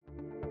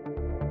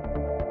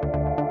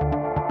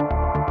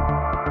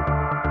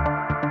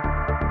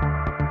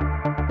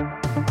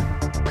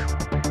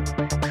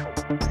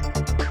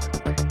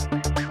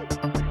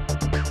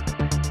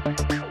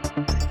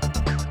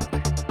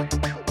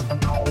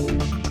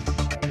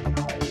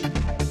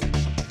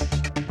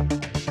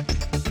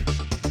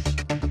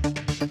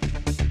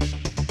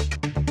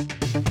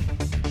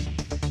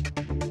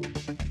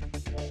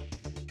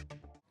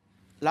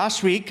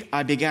Last week,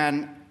 I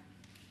began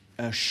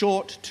a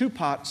short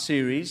two-part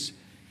series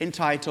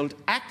entitled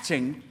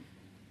Acting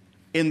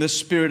in the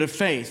Spirit of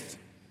Faith.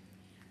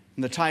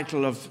 And the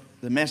title of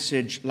the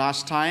message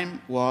last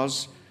time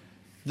was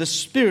The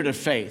Spirit of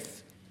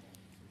Faith.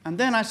 And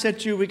then I said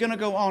to you, we're going to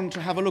go on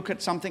to have a look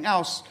at something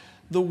else,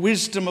 the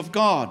wisdom of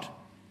God,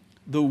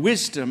 the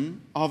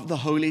wisdom of the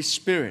Holy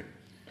Spirit.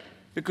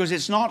 Because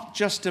it's not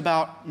just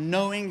about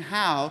knowing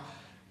how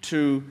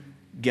to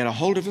get a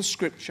hold of the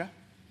Scripture.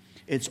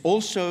 It's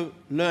also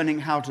learning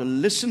how to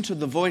listen to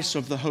the voice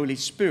of the Holy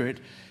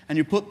Spirit. And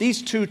you put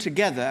these two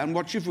together, and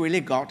what you've really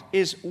got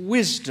is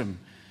wisdom.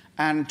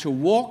 And to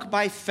walk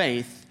by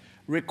faith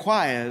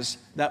requires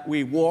that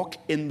we walk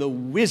in the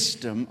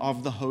wisdom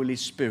of the Holy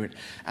Spirit.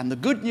 And the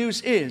good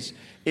news is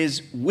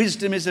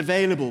wisdom is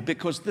available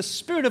because the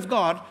Spirit of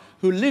God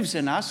who lives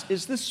in us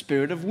is the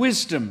Spirit of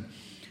wisdom.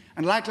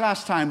 And like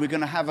last time, we're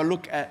going to have a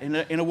look at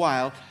in a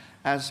while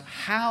as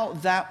how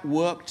that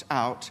worked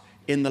out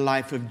in the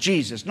life of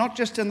Jesus. Not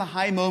just in the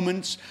high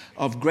moments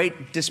of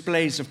great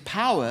displays of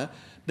power,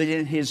 but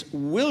in his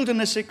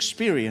wilderness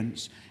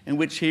experience in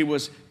which he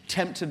was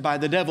tempted by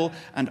the devil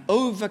and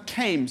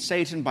overcame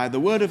Satan by the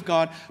word of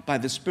God, by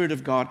the Spirit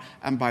of God,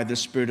 and by the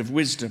Spirit of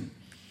wisdom.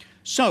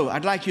 So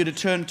I'd like you to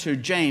turn to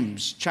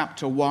James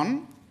chapter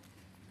 1.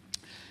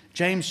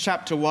 James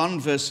chapter 1,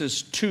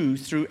 verses 2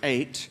 through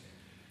 8.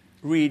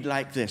 Read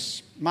like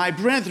this. My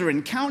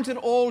brethren, count it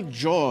all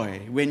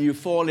joy when you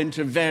fall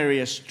into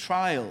various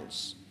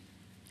trials,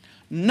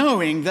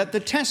 knowing that the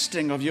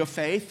testing of your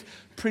faith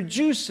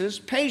produces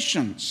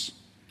patience.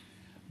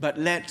 But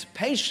let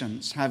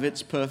patience have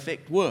its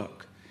perfect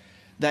work,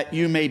 that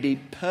you may be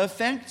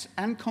perfect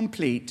and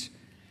complete,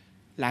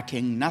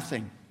 lacking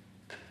nothing.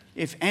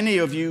 If any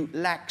of you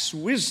lacks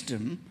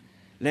wisdom,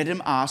 let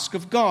him ask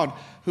of God,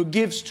 who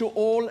gives to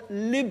all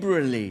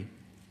liberally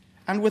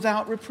and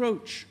without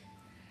reproach,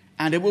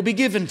 and it will be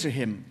given to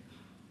him.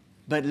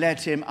 But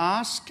let him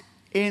ask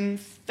in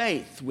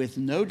faith with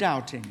no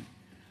doubting.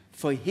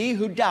 For he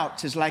who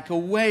doubts is like a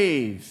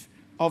wave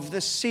of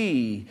the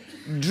sea,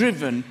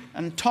 driven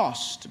and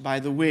tossed by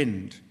the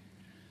wind.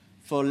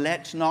 For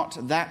let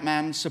not that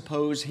man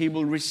suppose he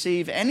will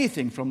receive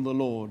anything from the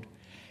Lord.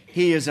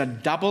 He is a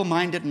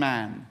double-minded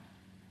man,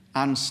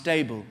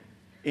 unstable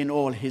in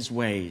all his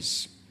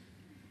ways.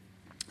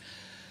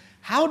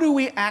 How do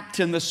we act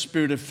in the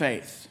spirit of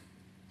faith?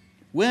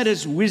 Where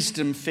does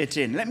wisdom fit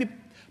in? Let me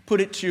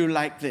put it to you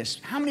like this.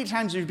 How many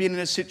times have you been in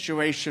a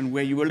situation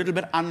where you were a little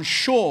bit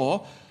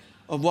unsure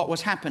of what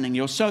was happening,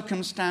 your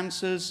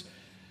circumstances,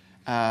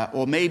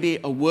 or maybe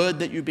a word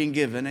that you've been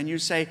given, and you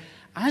say,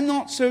 I'm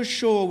not so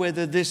sure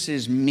whether this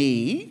is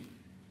me,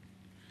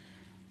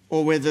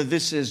 or whether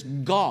this is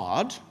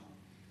God,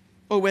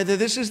 or whether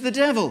this is the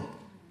devil.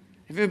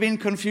 Have you ever been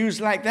confused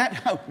like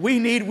that? We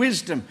need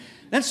wisdom.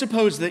 Let's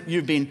suppose that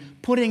you've been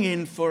putting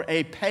in for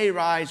a pay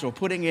rise or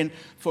putting in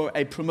for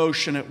a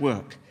promotion at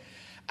work.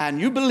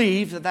 And you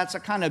believe that that's a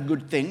kind of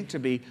good thing to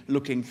be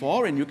looking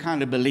for, and you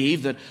kind of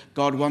believe that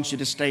God wants you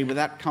to stay with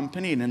that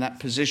company and in that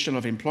position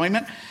of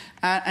employment,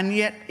 and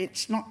yet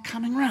it's not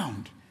coming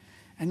round.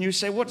 And you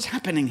say, what's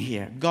happening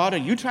here? God, are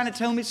you trying to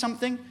tell me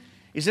something?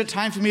 Is it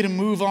time for me to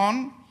move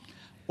on?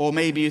 Or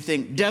maybe you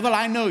think, devil,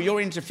 I know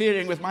you're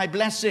interfering with my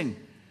blessing.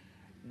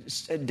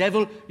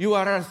 Devil, you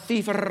are a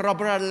thief, a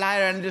robber, a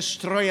liar, and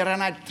destroyer,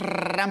 and I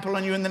trample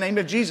on you in the name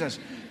of Jesus.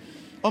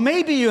 Or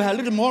maybe you a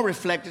little more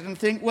reflected and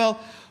think, well,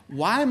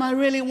 why am I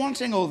really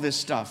wanting all this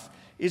stuff?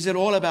 Is it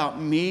all about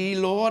me,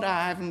 Lord?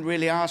 I haven't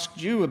really asked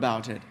you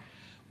about it.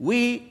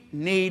 We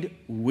need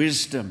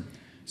wisdom,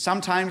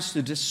 sometimes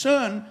to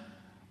discern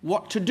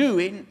what to do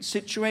in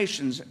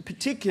situations,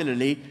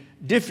 particularly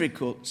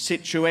difficult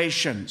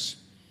situations.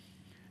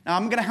 Now,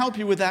 I'm going to help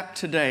you with that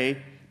today,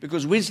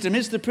 because wisdom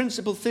is the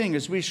principal thing,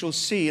 as we shall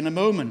see in a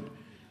moment.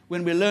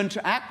 When we learn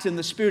to act in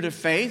the spirit of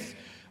faith,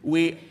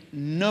 we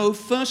know,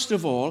 first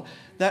of all,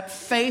 that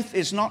faith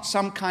is not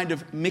some kind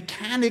of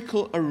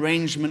mechanical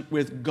arrangement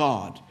with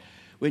God.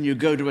 When you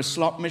go to a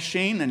slot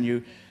machine and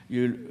you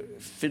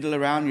fiddle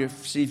around, you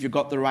see if you've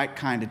got the right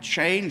kind of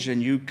change,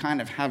 and you kind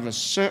of have a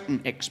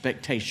certain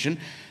expectation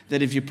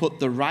that if you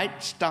put the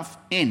right stuff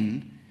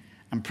in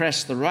and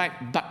press the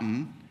right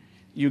button,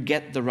 you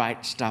get the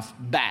right stuff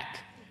back.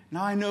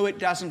 Now, I know it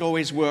doesn't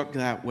always work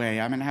that way.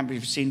 I mean, have you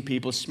seen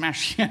people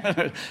smash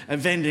a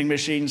vending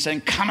machine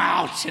saying, come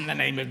out in the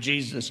name of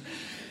Jesus?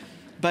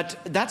 But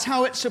that's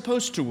how it's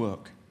supposed to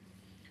work.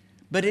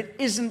 But it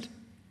isn't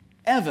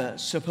ever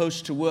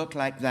supposed to work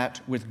like that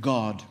with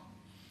God.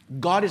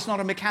 God is not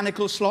a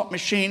mechanical slot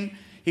machine.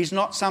 He's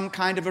not some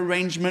kind of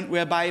arrangement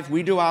whereby if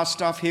we do our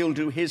stuff, he'll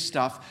do his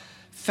stuff.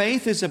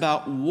 Faith is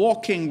about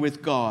walking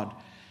with God.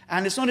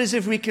 And it's not as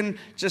if we can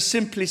just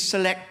simply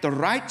select the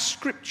right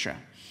scripture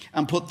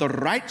and put the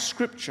right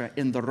scripture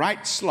in the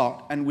right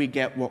slot and we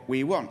get what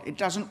we want. It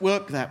doesn't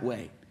work that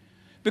way.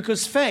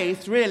 Because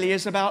faith really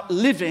is about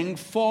living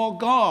for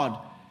God.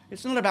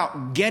 It's not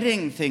about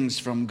getting things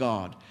from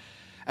God.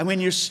 And when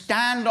you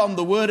stand on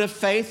the word of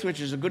faith, which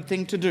is a good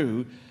thing to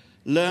do,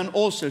 learn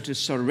also to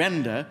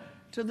surrender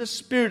to the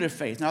spirit of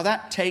faith. Now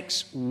that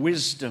takes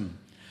wisdom.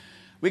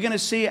 We're going to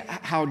see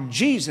how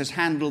Jesus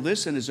handled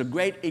this, and is a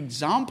great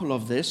example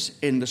of this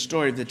in the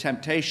story of the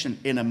temptation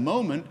in a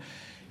moment.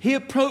 He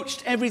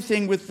approached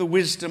everything with the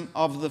wisdom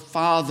of the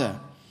Father.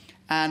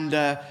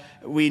 And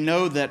we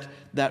know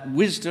that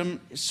wisdom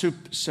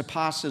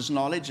surpasses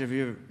knowledge. Have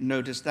you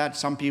noticed that?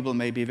 Some people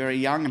may be very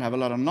young and have a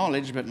lot of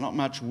knowledge, but not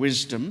much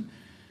wisdom.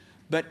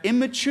 But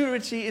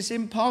immaturity is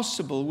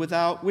impossible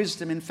without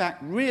wisdom. In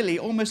fact, really,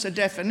 almost a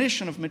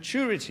definition of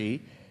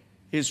maturity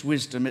is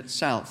wisdom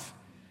itself.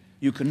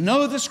 You can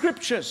know the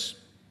Scriptures,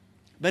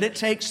 but it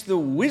takes the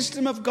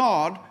wisdom of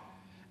God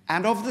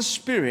and of the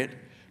Spirit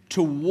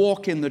to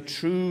walk in the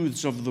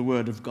truths of the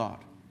Word of God.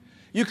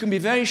 You can be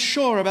very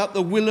sure about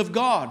the will of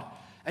God,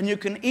 and you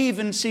can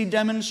even see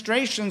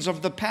demonstrations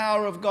of the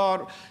power of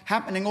God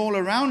happening all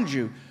around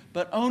you,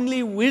 but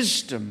only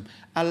wisdom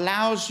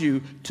allows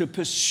you to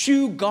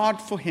pursue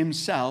God for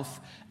Himself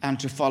and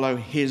to follow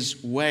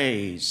His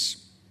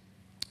ways.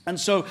 And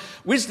so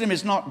wisdom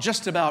is not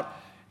just about,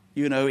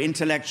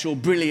 intellectual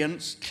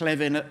brilliance,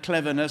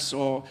 cleverness,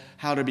 or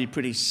how to be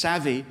pretty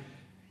savvy.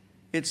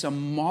 It's a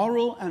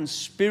moral and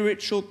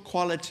spiritual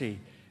quality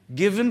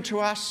given to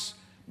us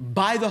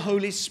by the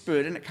Holy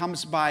Spirit, and it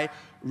comes by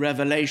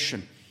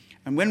revelation.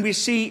 And when we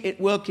see it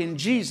work in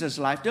Jesus'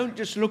 life, don't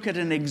just look at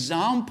an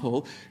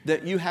example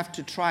that you have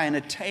to try and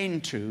attain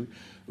to.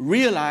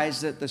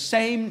 Realize that the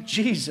same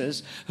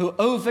Jesus who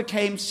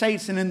overcame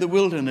Satan in the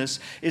wilderness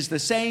is the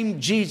same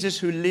Jesus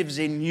who lives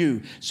in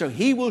you. So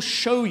He will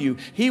show you,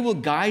 He will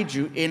guide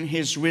you in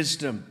His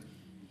wisdom.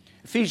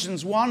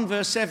 Ephesians 1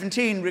 verse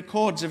 17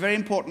 records a very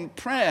important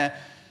prayer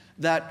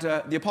that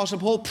the Apostle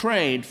Paul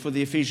prayed for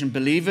the Ephesian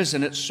believers,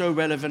 and it's so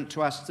relevant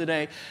to us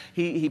today.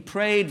 He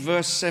prayed,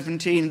 verse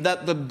 17,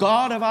 that the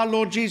God of our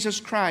Lord Jesus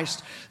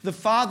Christ, the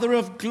Father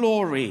of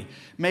glory,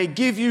 may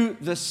give you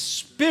the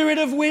spirit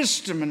of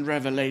wisdom and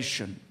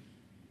revelation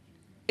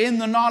in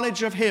the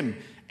knowledge of Him.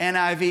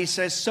 NIV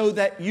says, so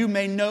that you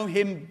may know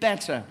Him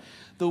better.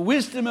 The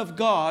wisdom of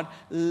God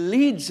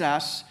leads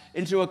us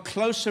into a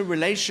closer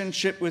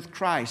relationship with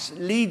Christ,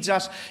 leads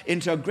us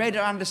into a greater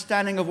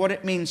understanding of what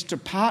it means to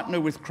partner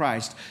with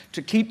Christ,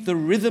 to keep the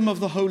rhythm of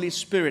the Holy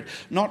Spirit,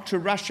 not to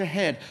rush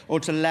ahead or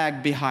to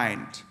lag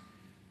behind.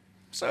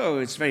 So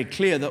it's very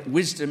clear that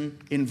wisdom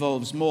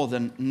involves more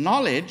than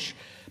knowledge,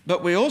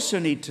 but we also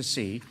need to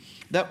see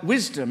that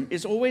wisdom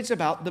is always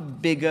about the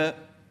bigger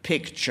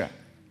picture,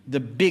 the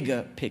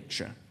bigger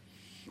picture.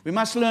 We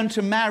must learn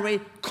to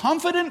marry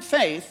confident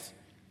faith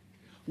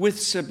with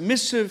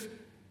submissive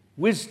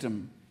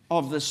wisdom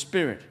of the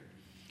Spirit.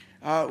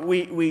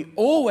 We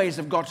always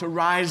have got to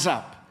rise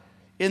up.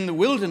 In the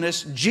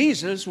wilderness,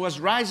 Jesus was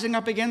rising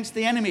up against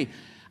the enemy.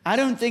 I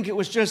don't think it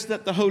was just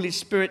that the Holy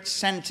Spirit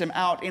sent Him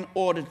out in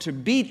order to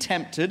be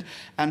tempted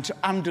and to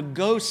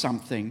undergo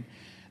something.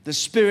 The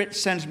Spirit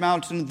sent Him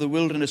out into the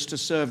wilderness to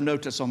serve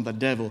notice on the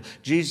devil.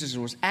 Jesus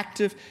was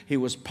active. He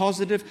was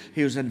positive.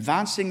 He was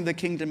advancing the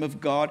kingdom of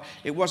God.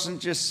 It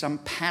wasn't just some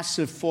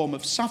passive form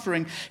of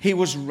suffering. He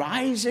was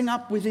rising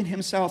up within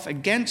Himself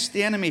against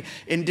the enemy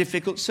in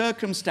difficult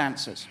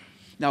circumstances.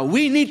 Now,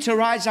 we need to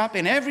rise up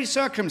in every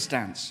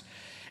circumstance.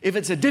 If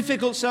it's a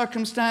difficult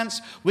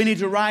circumstance, we need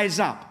to rise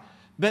up.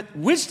 But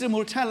wisdom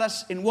will tell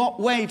us in what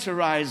way to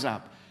rise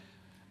up.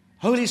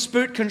 Holy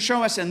Spirit can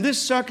show us in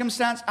this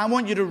circumstance, I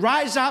want you to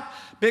rise up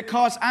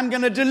because I'm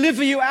going to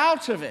deliver you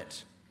out of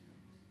it.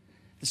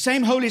 The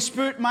same Holy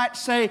Spirit might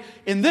say,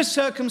 in this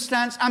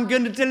circumstance, I'm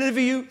going to deliver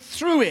you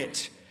through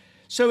it.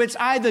 So it's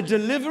either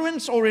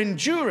deliverance or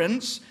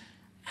endurance,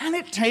 and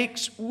it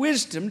takes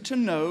wisdom to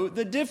know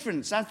the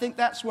difference. I think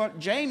that's what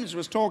James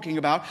was talking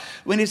about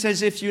when he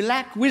says, if you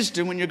lack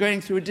wisdom when you're going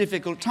through a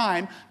difficult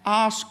time,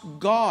 ask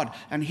God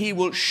and He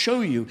will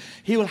show you.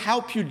 He will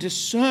help you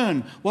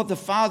discern what the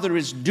Father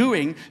is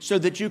doing so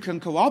that you can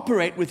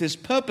cooperate with His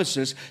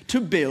purposes to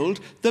build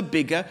the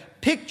bigger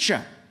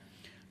picture.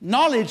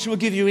 Knowledge will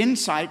give you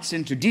insights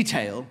into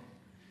detail,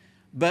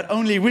 but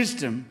only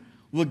wisdom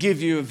will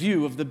give you a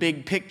view of the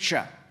big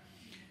picture.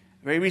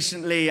 Very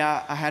recently,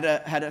 I had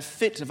a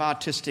fit of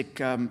artistic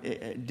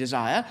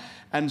desire,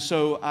 and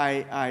so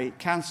I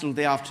cancelled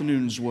the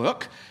afternoon's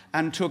work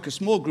and took a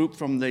small group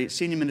from the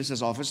senior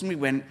minister's office, and we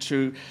went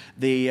to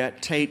the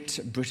Tate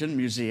Britain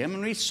Museum,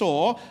 and we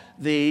saw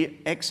the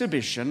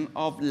exhibition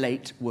of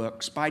late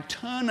works by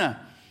Turner,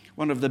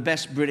 one of the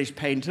best British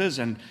painters,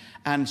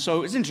 and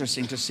so it's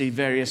interesting to see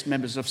various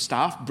members of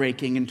staff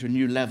breaking into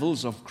new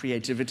levels of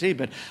creativity,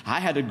 but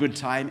I had a good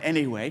time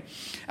anyway.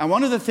 And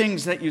one of the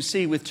things that you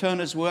see with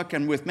Turner's work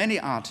and with many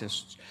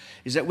artists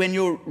is that when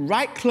you're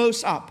right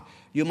close up,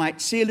 you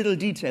might see a little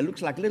detail,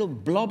 looks like a little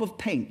blob of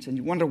paint, and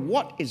you wonder,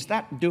 what is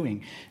that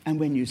doing? And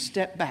when you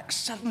step back,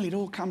 suddenly it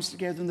all comes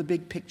together in the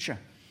big picture.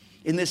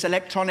 In this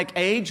electronic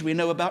age, we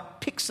know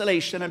about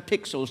pixelation and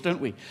pixels,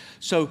 don't we?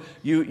 So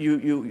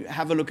you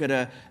have a look at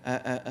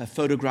a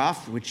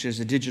photograph, which is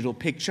a digital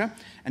picture,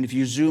 and if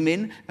you zoom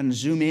in and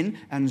zoom in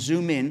and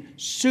zoom in,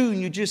 soon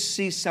you just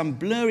see some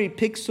blurry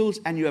pixels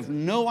and you have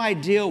no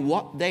idea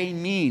what they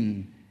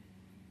mean.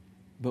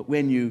 But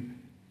when you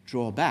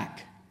draw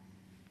back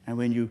And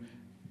when you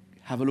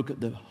have a look at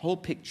the whole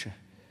picture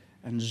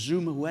and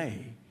zoom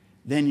away,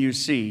 then you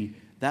see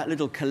that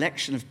little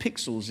collection of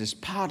pixels is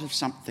part of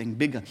something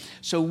bigger.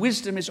 So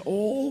wisdom is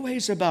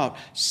always about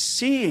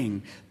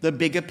seeing the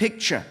bigger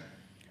picture.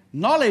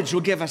 Knowledge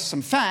will give us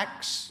some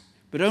facts,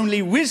 but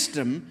only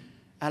wisdom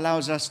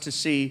allows us to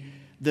see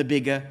the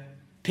bigger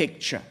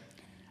picture.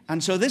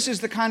 And so this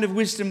is the kind of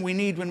wisdom we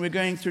need when we're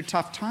going through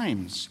tough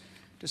times.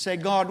 To say,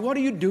 God, what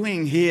are you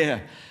doing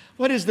here?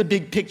 What is the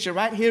big picture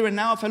right here and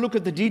now? If I look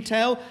at the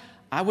detail,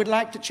 I would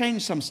like to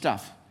change some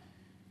stuff.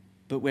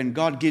 But when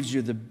God gives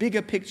you the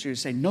bigger picture, you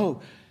say,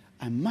 no,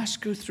 I must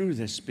go through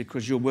this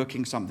because you're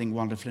working something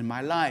wonderful in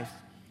my life.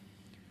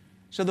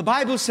 So the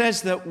Bible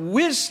says that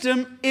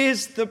wisdom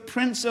is the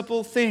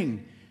principal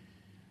thing.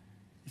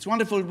 It's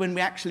wonderful when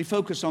we actually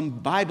focus on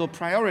Bible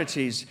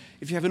priorities.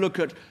 If you have a look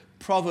at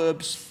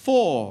Proverbs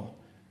 4,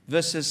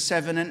 verses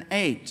 7 and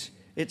 8,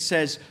 it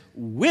says,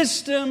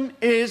 wisdom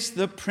is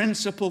the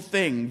principal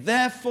thing.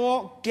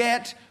 Therefore,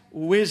 get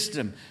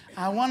wisdom.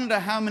 I wonder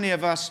how many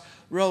of us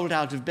rolled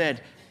out of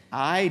bed.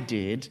 I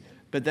did,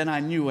 but then I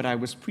knew what I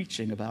was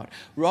preaching about.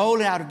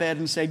 Roll out of bed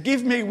and say,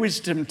 give me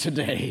wisdom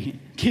today.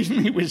 Give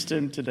me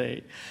wisdom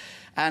today.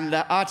 And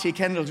R.T.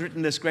 Kendall's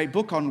written this great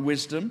book on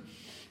wisdom,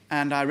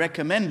 and I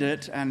recommend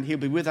it, and he'll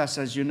be with us,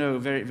 as you know,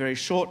 very, very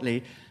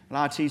shortly.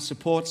 R.T.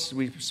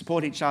 we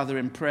support each other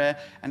in prayer,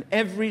 and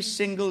every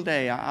single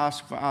day I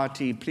ask for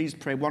R.T., please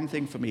pray one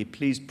thing for me.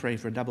 Please pray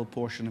for a double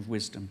portion of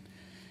wisdom.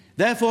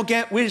 Therefore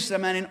get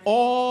wisdom, and in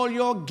all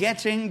your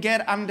getting,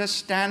 get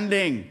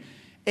understanding.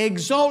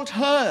 Exalt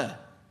her,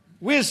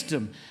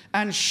 wisdom,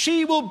 and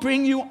she will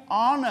bring you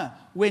honor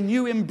when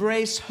you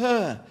embrace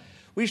her.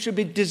 We should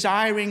be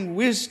desiring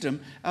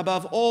wisdom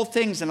above all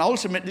things, and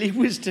ultimately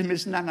wisdom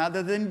is none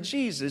other than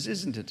Jesus,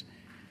 isn't it?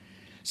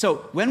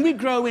 So when we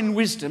grow in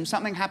wisdom,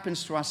 something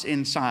happens to us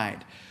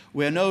inside.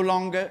 We're no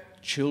longer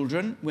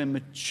children, we're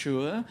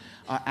mature,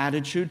 our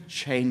attitude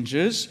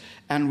changes,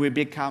 and we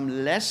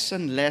become less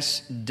and less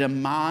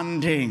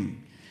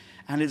demanding.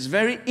 And it's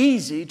very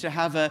easy to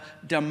have a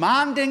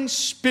demanding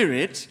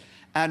spirit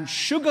and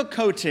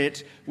sugarcoat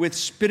it with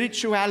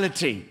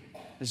spirituality,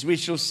 as we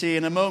shall see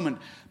in a moment.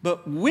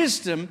 But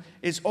wisdom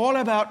is all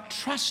about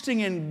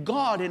trusting in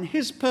God, in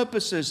His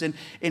purposes,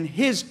 in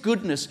His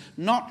goodness,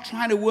 not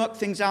trying to work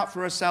things out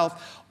for ourselves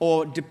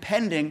or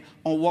depending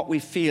on what we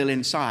feel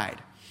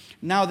inside.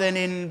 Now then,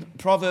 in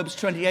Proverbs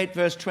 28,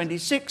 verse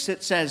 26,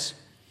 it says,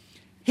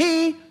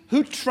 he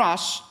who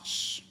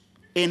trusts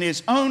in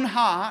his own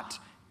heart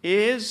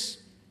is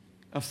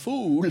a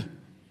fool.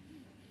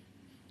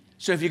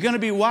 So if you're going to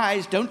be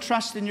wise, don't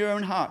trust in your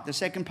own heart. The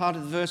second part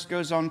of the verse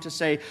goes on to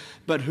say,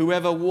 but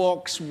whoever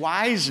walks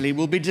wisely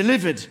will be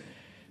delivered.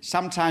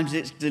 Sometimes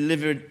it's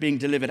being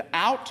delivered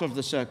out of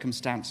the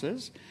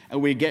circumstances,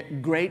 and we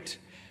get great,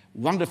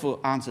 wonderful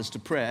answers to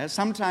prayer.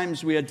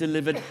 Sometimes we are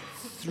delivered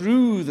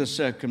through the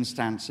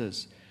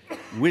circumstances.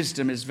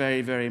 Wisdom is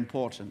very, very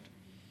important.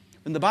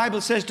 When the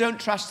Bible says don't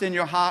trust in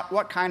your heart,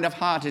 what kind of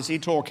heart is he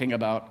talking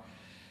about?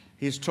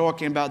 He's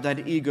talking about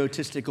that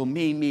egotistical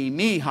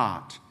me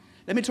heart.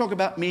 Let me talk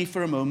about me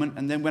for a moment,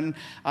 and then when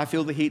I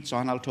feel the heat's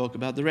on, I'll talk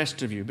about the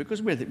rest of you,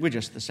 because we're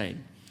just the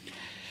same.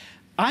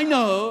 I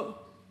know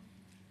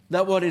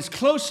that what is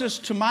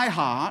closest to my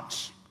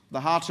heart, the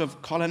heart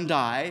of Colin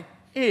Dye,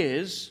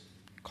 is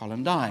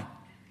Colin Dye.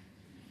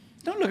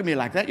 Don't look at me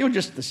like that. You're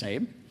just the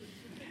same.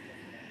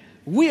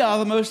 We are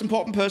the most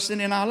important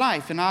person in our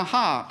life, in our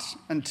heart,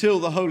 until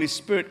the Holy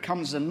Spirit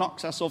comes and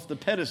knocks us off the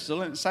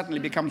pedestal and it suddenly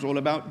becomes all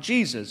about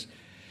Jesus.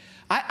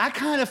 I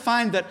kind of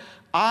find that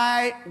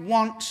I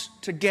want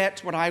to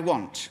get what I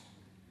want,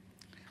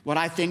 what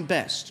I think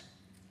best.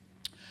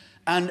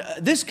 And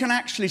this can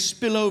actually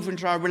spill over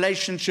into our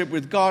relationship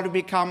with God and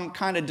become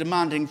kind of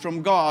demanding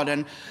from God,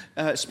 and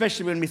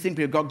especially when we think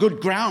we've got good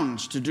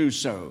grounds to do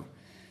so.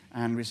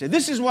 And we say,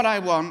 this is what I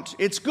want,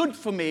 it's good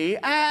for me,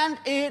 and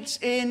it's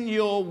in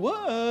your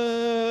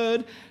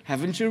word.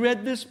 Haven't you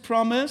read this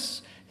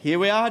promise? Here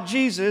we are,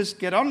 Jesus,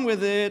 get on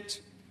with it.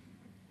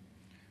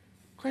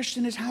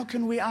 Question is, how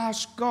can we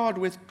ask God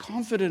with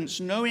confidence,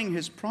 knowing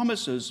His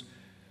promises,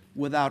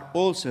 without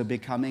also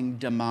becoming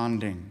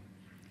demanding?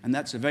 And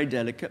that's a very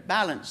delicate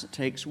balance. It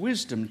takes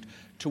wisdom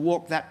to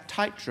walk that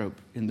tightrope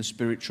in the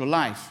spiritual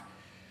life.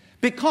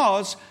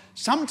 Because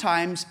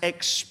sometimes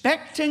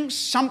expecting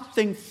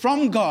something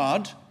from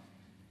God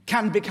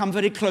can become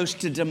very close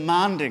to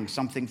demanding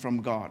something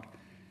from God.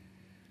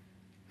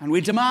 And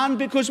we demand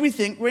because we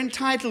think we're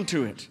entitled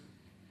to it.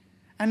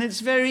 And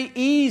it's very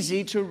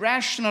easy to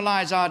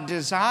rationalize our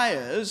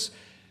desires,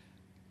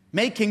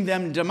 making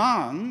them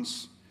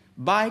demands,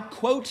 by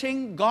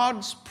quoting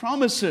God's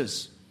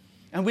promises.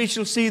 And we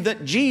shall see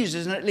that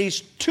Jesus, in at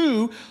least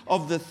 2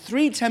 of the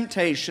 3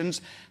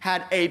 temptations,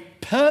 had a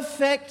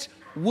perfect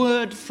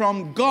word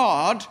from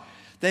God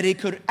that he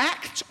could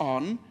act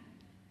on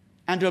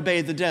and obey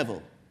the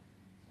devil.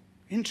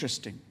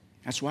 Interesting.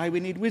 That's why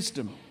we need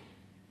wisdom.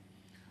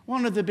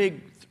 One of the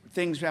big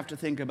things we have to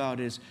think about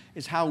is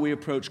how we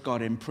approach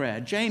God in prayer.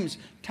 James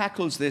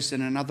tackles this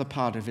in another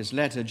part of his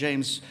letter,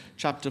 James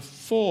chapter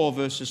 4,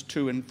 verses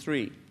 2 and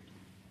 3.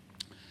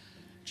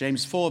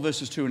 James 4,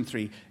 verses 2 and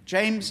 3.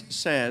 James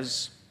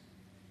says,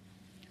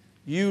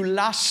 "You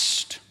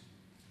lust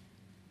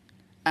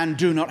and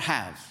do not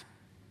have."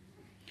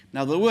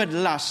 Now, the word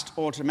lust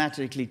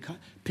automatically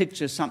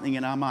pictures something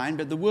in our mind,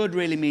 but the word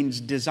really means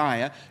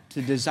desire,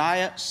 to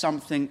desire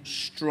something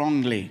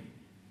strongly.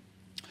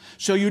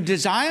 So you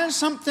desire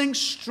something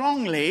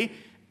strongly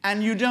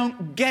and you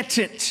don't get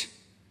it.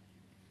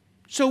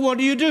 So what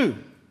do?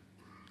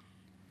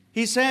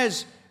 He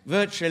says,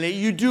 virtually,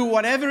 you do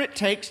whatever it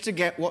takes to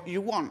get what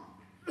you want.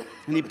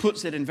 And he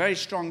puts it in very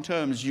strong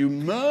terms. You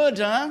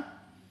murder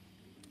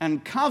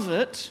and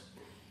covet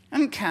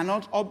and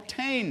cannot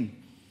obtain.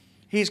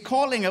 He's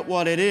calling it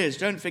what it is.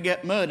 Don't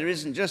forget, murder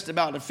isn't just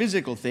about a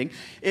physical thing.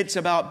 It's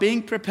about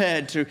being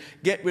prepared to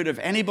get rid of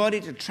anybody,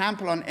 to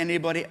trample on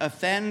anybody,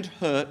 offend,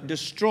 hurt,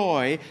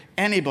 destroy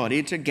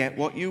anybody to get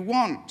what you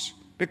want.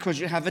 Because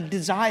you have a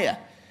desire.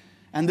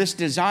 And this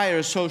desire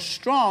is so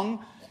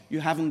strong, you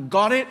haven't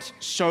got it,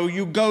 so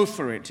you go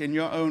for it in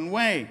your own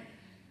way.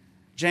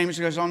 James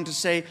goes on to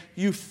say,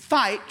 you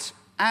fight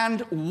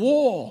and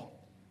war,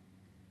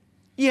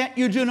 yet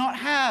you do not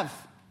have.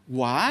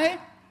 Why?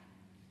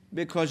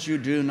 Because you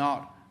do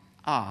not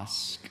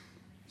ask.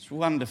 It's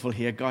wonderful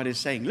here. God is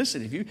saying,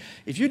 listen,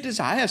 if you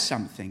desire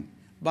something,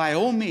 by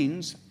all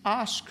means,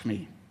 ask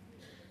me.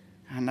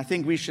 And I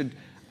think we should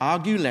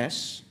argue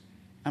less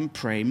and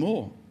pray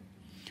more.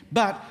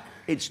 But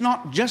it's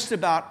not just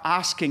about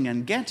asking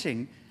and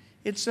getting.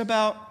 It's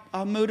about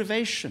our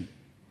motivation.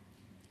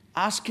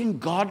 Asking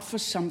God for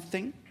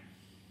something,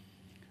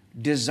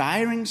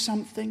 desiring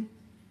something,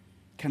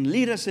 can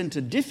lead us into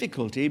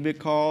difficulty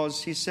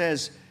because he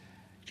says,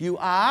 you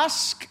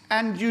ask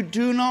and you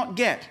do not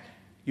get.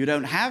 You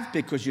don't have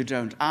because you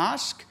don't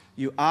ask.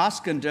 You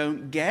ask and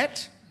don't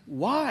get.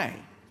 Why?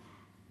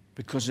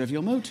 Because of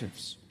your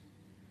motives.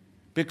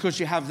 Because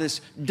you have this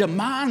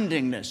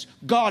demandingness.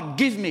 God,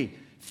 give me.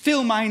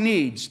 Fill my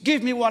needs.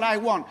 Give me what I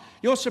want.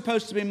 You're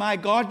supposed to be my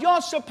God.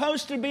 You're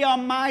supposed to be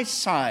on my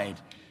side.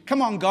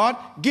 Come on, God.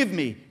 Give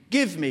me.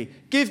 Give me.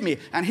 Give me.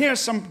 And here are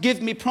some give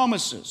me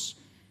promises.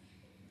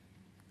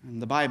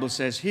 And the Bible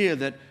says here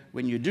that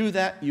when you do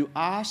that, you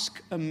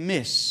ask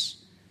amiss,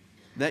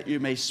 that you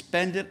may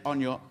spend it on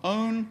your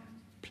own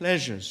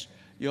pleasures,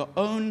 your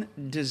own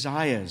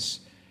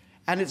desires.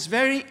 And it's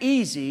very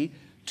easy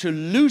to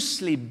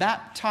loosely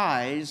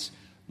baptize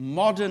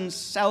modern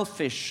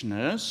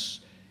selfishness,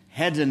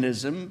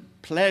 hedonism,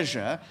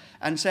 pleasure,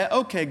 and say,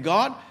 okay,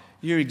 God,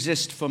 you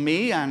exist for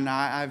me, and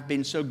I've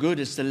been so good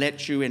as to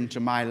let you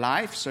into my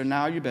life, so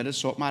now you better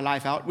sort my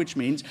life out, which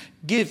means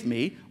give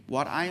me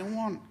what I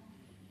want.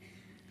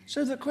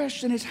 So the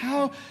question is,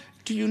 how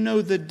do you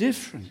know the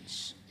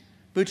difference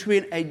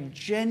between a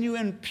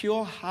genuine,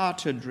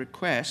 pure-hearted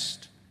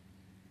request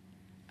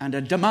and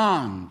a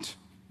demand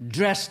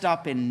dressed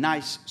up in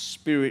nice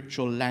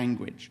spiritual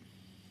language?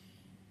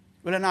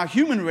 Well, in our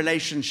human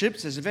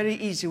relationships, there's a very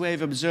easy way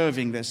of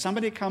observing this.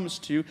 Somebody comes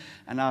to you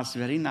and asks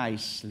very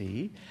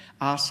nicely,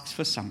 asks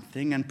for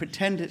something, and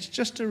pretend it's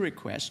just a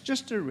request,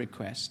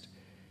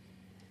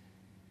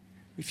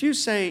 If you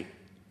say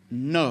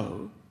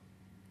no,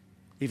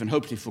 even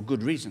hopefully for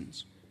good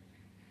reasons,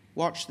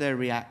 watch their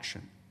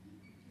reaction.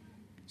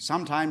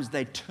 Sometimes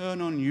they turn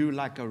on you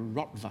like a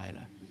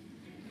Rottweiler.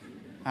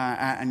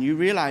 And you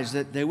realize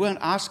that they weren't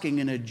asking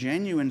in a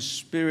genuine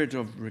spirit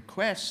of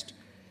request.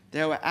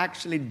 They were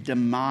actually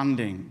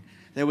demanding.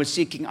 They were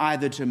seeking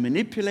either to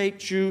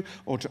manipulate you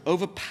or to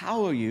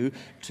overpower you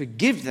to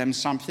give them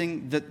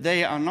something that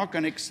they are not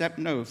going to accept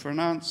no for an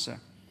answer.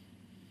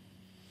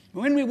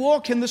 When we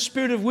walk in the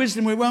spirit of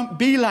wisdom, we won't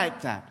be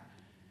like that.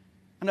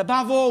 And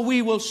above all,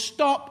 we will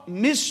stop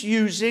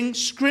misusing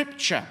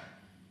Scripture.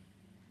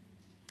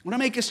 When I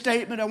make a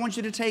statement, I want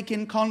you to take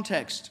in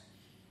context.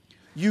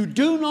 You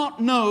do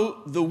not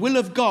know the will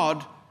of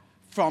God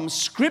from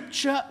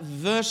Scripture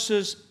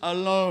verses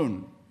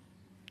alone.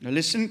 Now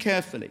listen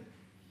carefully.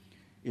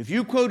 If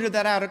you quoted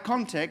that out of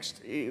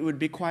context, it would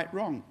be quite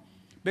wrong.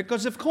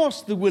 Because of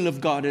course the will of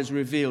God is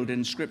revealed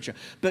in Scripture.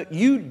 But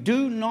you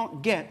do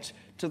not get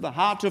to the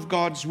heart of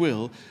God's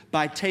will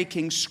by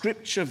taking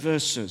Scripture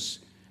verses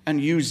and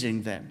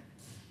using them.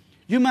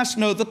 You must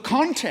know the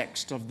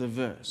context of the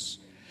verse.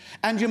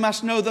 And you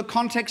must know the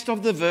context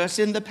of the verse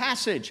in the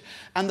passage,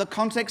 and the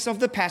context of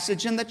the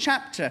passage in the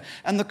chapter,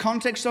 and the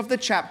context of the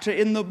chapter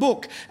in the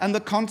book, and the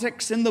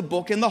context in the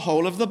book in the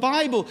whole of the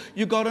Bible.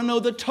 You've got to know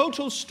the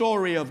total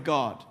story of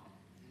God.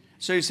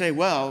 So you say,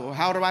 well,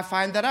 how do I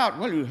find that out?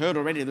 Well, you heard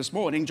already this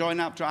morning, join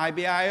up to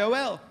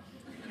IBIOL.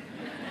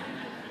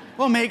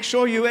 Well, make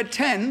sure you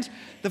attend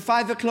the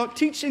 5 o'clock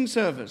teaching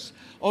service.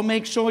 Or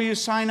make sure you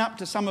sign up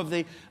to some of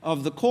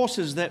the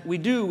courses that we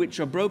do, which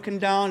are broken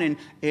down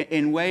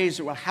in ways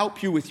that will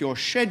help you with your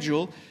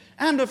schedule.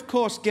 And of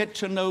course, get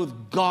to know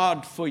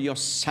God for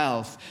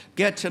yourself.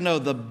 Get to know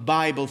the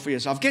Bible for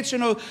yourself. Get to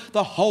know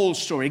the whole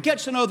story. Get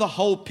to know the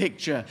whole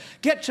picture.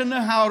 Get to know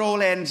how it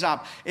all ends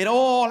up. It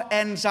all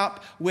ends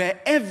up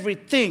where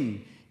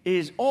everything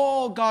is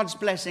all God's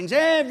blessings,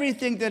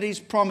 everything that He's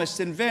promised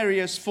in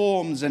various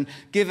forms and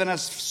given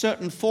us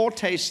certain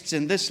foretastes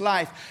in this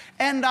life,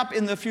 end up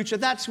in the future.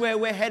 That's where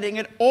we're heading.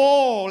 It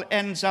all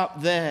ends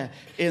up there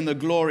in the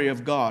glory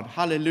of God.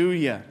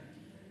 Hallelujah.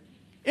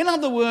 In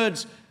other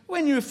words,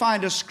 when you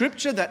find a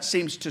scripture that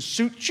seems to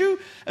suit you,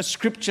 a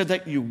scripture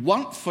that you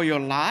want for your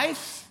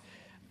life,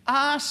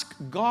 ask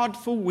God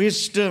for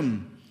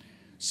wisdom.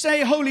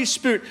 Say, Holy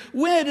Spirit,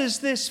 where does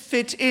this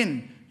fit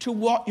in to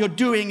what you're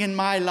doing in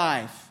my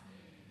life?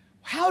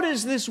 How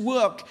does this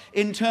work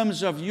in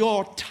terms of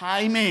your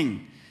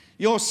timing,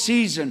 your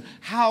season,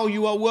 how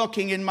you are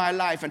working in my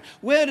life? And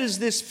where does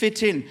this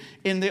fit in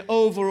the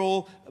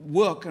overall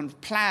work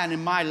and plan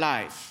in my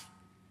life?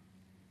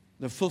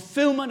 The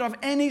fulfillment of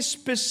any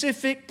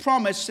specific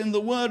promise in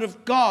the Word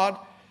of God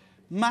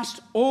must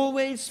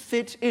always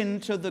fit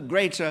into the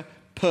greater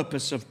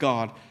purpose of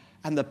God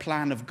and the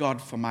plan of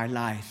God for my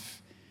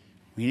life.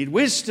 We need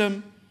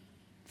wisdom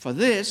for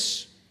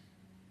this.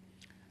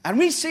 And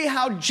we see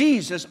how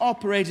Jesus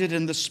operated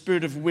in the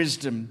spirit of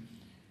wisdom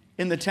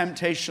in the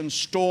temptation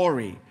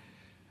story.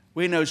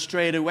 We know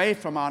straight away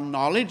from our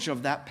knowledge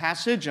of that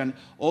passage and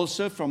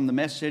also from the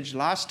message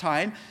last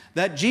time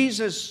that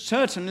Jesus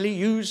certainly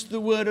used the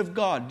Word of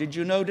God. Did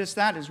you notice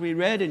that as we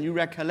read and you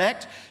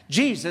recollect?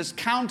 Jesus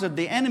countered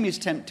the enemy's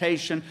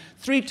temptation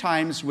 3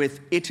 times with,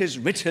 "It is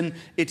written,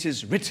 it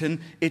is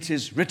written, it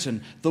is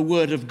written," the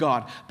Word of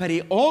God. But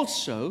He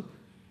also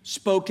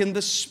spoke in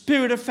the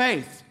spirit of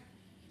faith.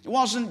 It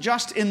wasn't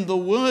just in the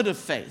word of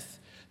faith.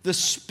 The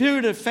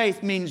spirit of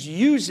faith means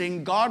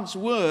using God's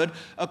word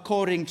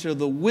according to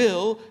the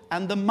will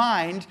and the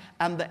mind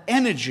and the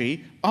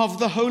energy of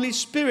the Holy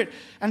Spirit.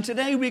 And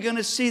today we're going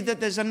to see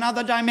that there's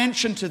another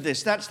dimension to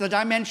this. That's the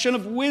dimension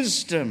of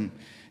wisdom.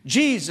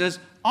 Jesus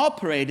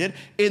operated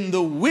in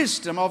the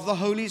wisdom of the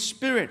Holy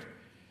Spirit.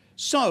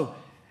 So,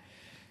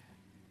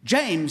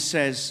 James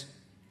says,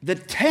 the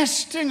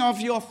testing of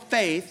your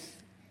faith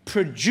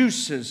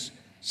produces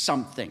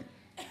something.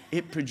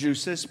 It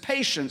produces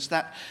patience.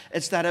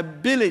 It's that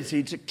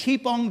ability to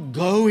keep on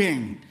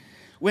going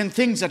when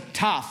things are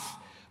tough,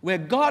 where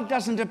God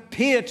doesn't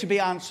appear to be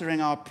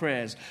answering our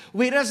prayers,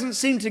 where He doesn't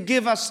seem to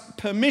give us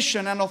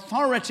permission and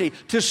authority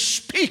to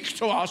speak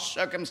to our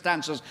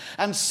circumstances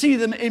and see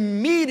them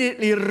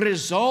immediately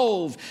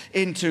resolve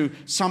into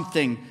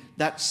something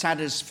that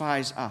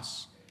satisfies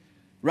us.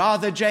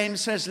 Rather,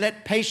 James says,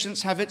 let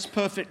patience have its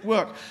perfect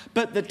work.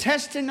 But the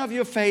testing of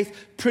your faith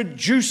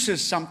produces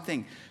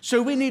something.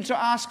 So we need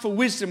to ask for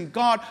wisdom.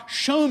 God,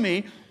 show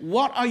me,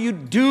 what are you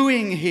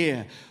doing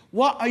here?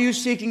 What are you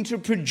seeking to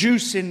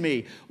produce in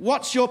me?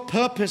 What's your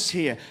purpose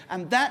here?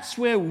 And that's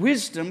where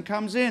wisdom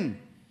comes in.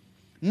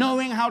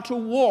 Knowing how to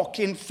walk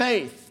in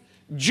faith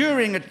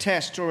during a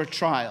test or a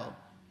trial.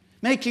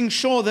 Making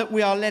sure that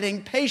we are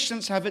letting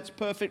patience have its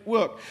perfect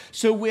work.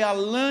 So we are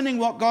learning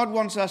what God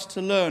wants us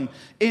to learn.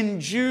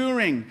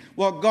 Enduring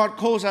what God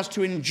calls us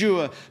to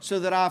endure. So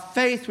that our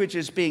faith, which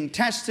is being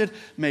tested,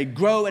 may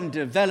grow and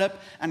develop.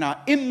 And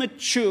our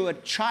immature,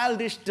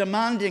 childish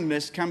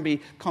demandingness can be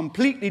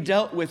completely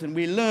dealt with. And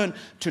we learn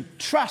to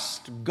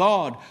trust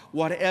God,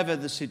 whatever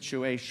the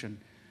situation.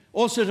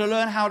 Also to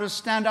learn how to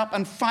stand up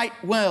and fight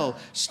well,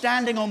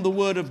 standing on the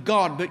Word of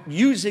God, but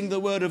using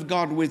the Word of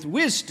God with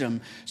wisdom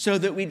so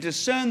that we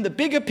discern the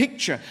bigger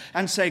picture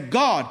and say,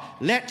 God,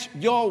 let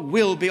your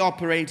will be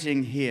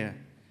operating here.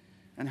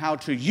 And how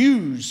to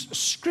use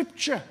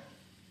Scripture,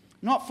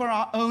 not for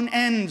our own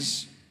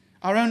ends,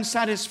 our own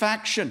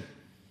satisfaction,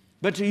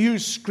 but to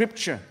use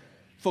Scripture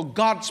for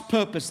God's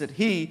purpose that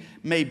He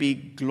may be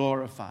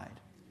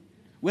glorified.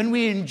 When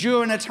we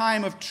endure in a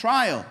time of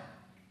trial,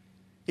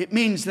 it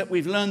means that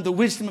we've learned the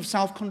wisdom of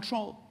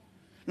self-control,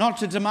 not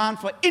to demand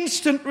for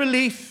instant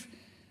relief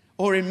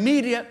or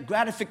immediate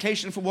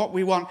gratification for what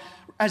we want,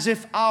 as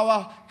if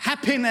our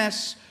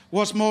happiness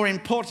was more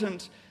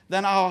important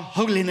than our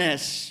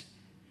holiness.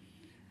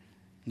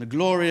 The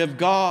glory of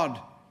God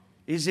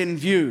is in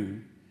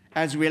view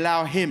as we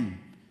allow Him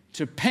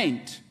to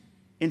paint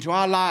into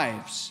our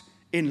lives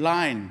in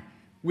line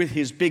with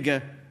His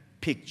bigger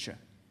picture.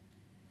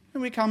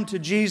 When we come to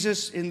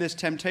Jesus in this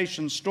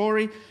temptation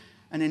story,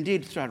 and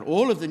indeed throughout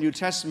all of the New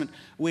Testament,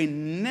 we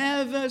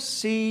never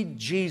see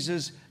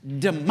Jesus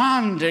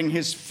demanding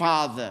His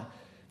Father.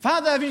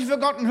 Father, have you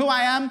forgotten who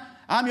I am?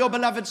 I'm your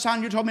beloved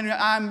Son. You told me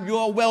I'm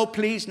your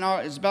well-pleased. Now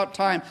it's about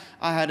time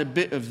I had a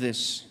bit of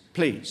this,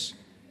 please.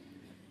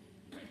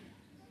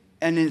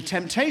 And in the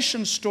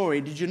temptation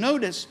story, did you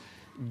notice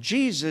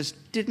Jesus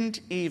didn't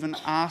even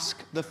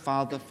ask the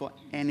Father for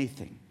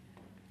anything?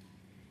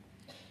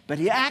 But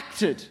He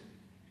acted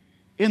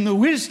in the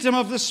wisdom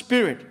of the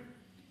Spirit,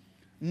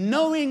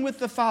 knowing with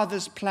the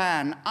Father's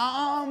plan,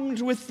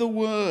 armed with the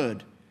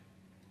Word.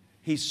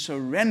 He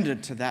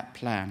surrendered to that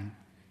plan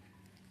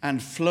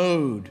and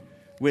flowed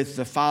with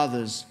the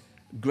Father's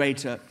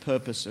greater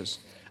purposes.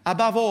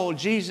 Above all,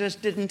 Jesus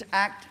didn't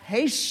act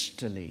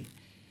hastily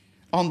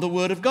on the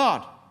Word of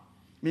God.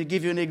 Let me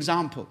give you an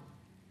example.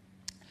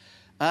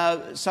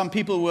 Some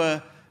people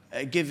were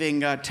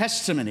giving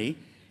testimony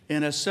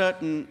in a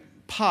certain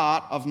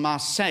part of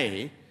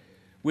Marseille,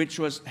 which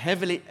was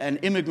heavily an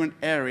immigrant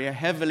area,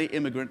 heavily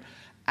immigrant,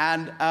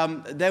 and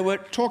they were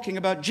talking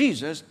about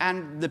Jesus,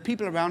 and the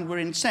people around were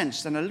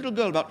incensed. And a little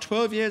girl, about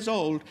 12 years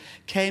old,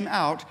 came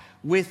out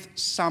with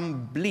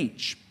some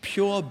bleach,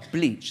 pure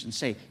bleach, and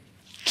say,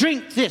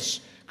 "Drink this,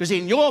 because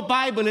in your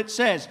Bible it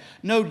says,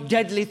 no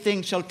deadly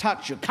thing shall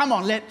touch you. Come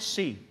on, let's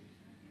see."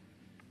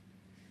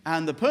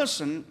 And the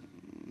person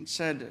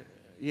said,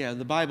 "Yeah,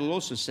 the Bible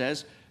also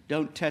says,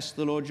 don't test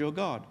the Lord your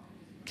God."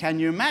 Can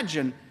you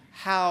imagine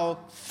how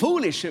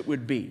foolish it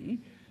would be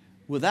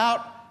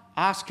without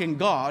asking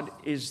God,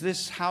 is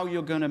this how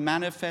you're going to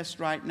manifest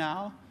right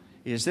now?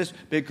 Is this?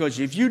 Because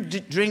if you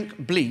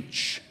drink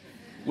bleach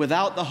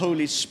without the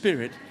Holy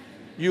Spirit,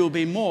 you'll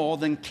be more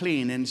than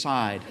clean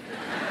inside.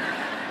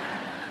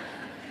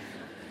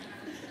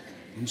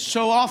 And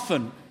so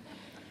often,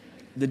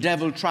 the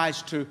devil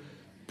tries to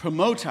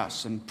promote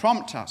us and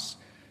prompt us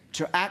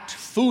to act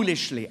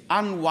foolishly,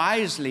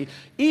 unwisely,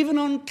 even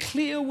on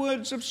clear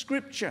words of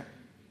Scripture.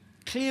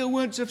 Clear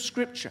words of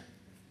Scripture.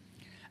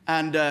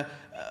 And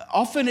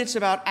often it's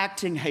about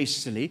acting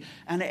hastily.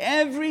 And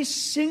every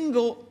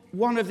single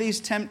one of these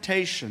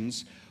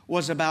temptations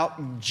was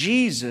about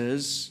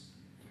Jesus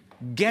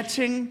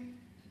getting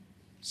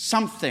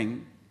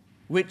something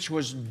which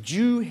was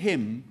due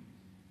him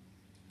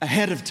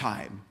ahead of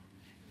time.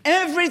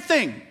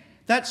 Everything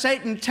that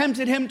Satan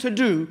tempted him to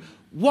do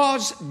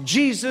was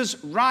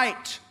Jesus'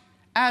 right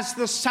as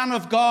the Son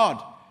of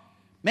God.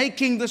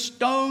 Making the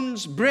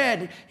stones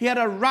bread, he had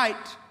a right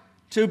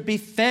to be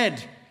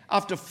fed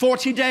after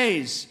 40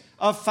 days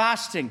of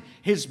fasting.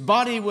 His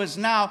body was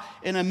now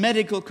in a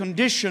medical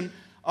condition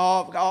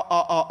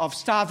of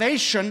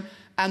starvation,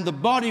 and the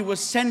body was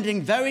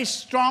sending very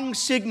strong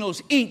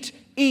signals. Eat,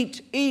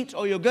 eat, eat,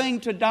 or you're going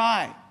to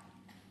die.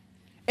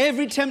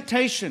 Every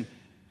temptation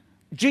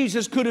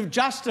Jesus could have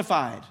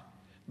justified,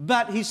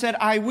 but he said,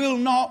 I will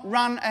not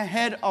run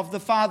ahead of the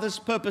Father's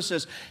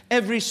purposes.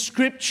 Every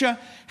scripture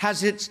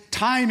has its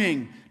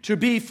timing to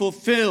be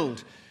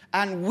fulfilled.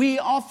 And we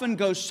often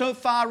go so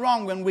far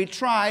wrong when we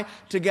try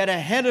to get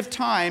ahead of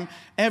time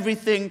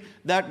everything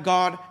that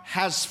God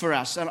has for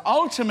us. And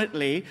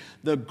ultimately,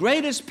 the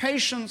greatest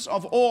patience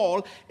of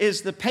all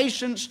is the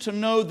patience to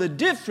know the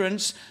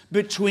difference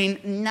between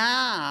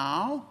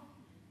now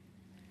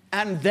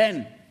and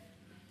then.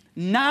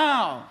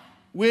 Now,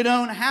 we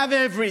don't have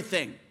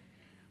everything.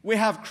 We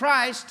have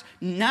Christ.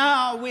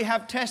 Now we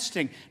have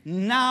testing.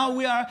 Now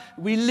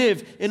we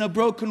live in a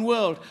broken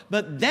world.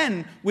 But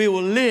then we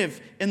will live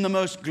in the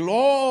most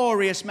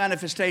glorious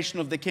manifestation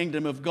of the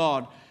kingdom of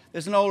God.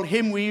 There's an old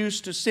hymn we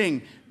used to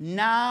sing.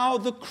 Now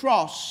the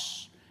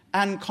cross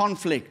and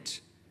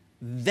conflict,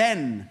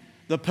 then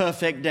the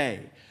perfect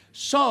day.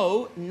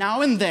 So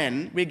now and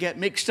then we get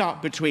mixed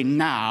up between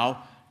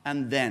now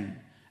and then.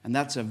 And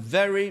that's a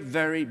very,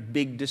 very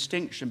big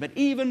distinction. But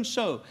even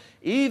so,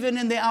 even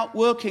in the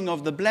outworking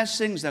of the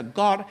blessings that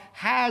God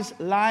has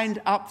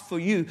lined up for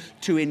you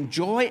to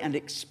enjoy and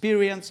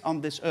experience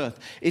on this earth,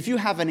 if you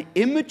have an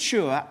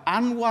immature,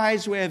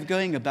 unwise way of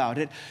going about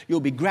it, you'll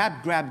be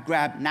grab,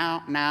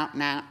 now,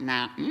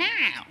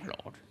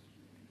 Lord.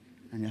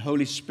 And the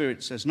Holy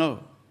Spirit says,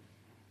 no,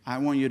 I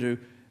want you to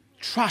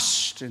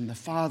trust in the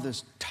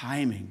Father's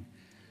timing.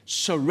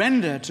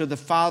 Surrender to the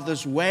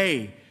Father's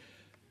way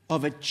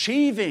of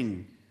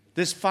achieving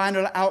this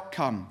final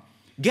outcome.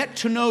 Get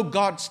to know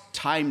God's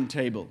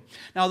timetable.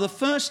 Now, the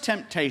first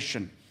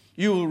temptation,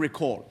 you will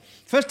recall.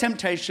 First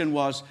temptation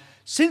was,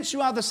 since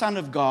you are the Son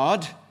of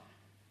God,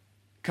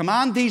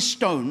 command these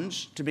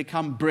stones to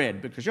become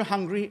bread, because you're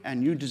hungry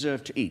and you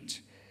deserve to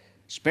eat.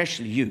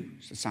 Especially you,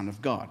 the Son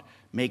of God.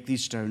 Make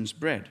these stones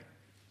bread.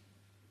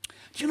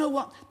 Do you know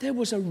what? There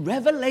was a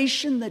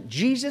revelation that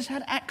Jesus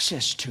had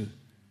access to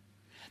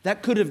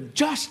that could have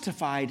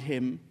justified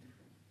him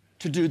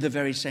to do the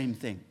very same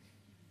thing.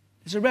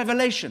 It's a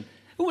revelation.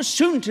 It was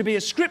soon to be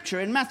a scripture.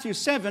 In Matthew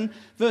 7,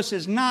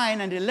 verses 9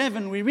 and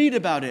 11, we read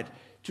about it.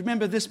 Do you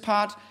remember this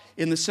part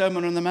in the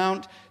Sermon on the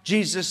Mount?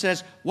 Jesus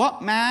says,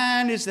 what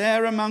man is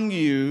there among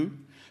you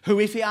who,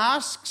 if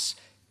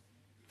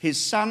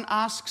his son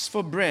asks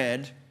for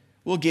bread,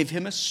 will give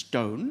him a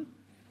stone?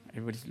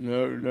 Everybody says,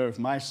 no, if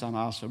my son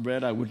asks for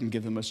bread, I wouldn't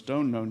give him a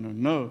stone.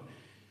 No.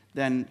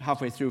 Then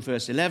halfway through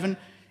verse 11,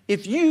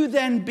 if you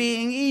then,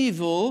 being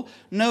evil,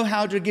 know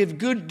how to give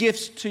good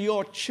gifts to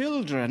your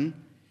children,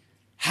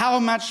 how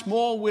much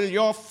more will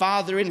your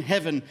Father in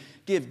heaven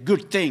give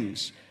good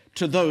things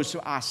to those who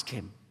ask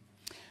him?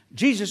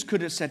 Jesus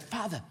could have said,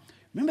 Father,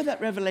 remember that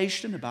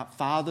revelation about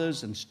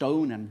fathers and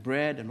stone and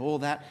bread and all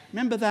that?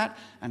 Remember that?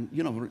 And,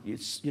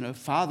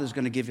 Father's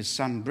going to give his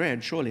son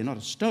bread, surely not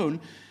a stone.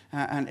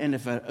 And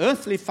if an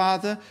earthly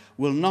father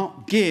will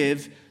not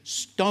give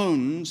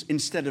stones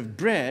instead of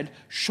bread,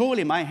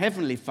 surely my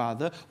heavenly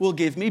Father will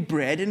give me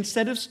bread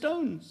instead of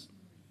stones.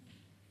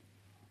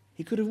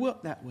 He could have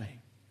worked that way.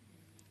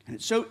 And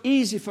it's so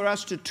easy for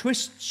us to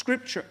twist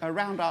Scripture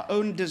around our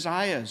own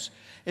desires,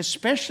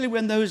 especially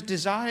when those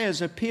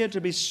desires appear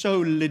to be so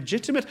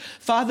legitimate.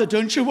 Father,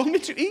 don't you want me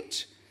to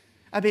eat?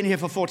 I've been here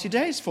for 40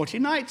 days, 40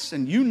 nights,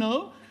 and you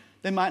know,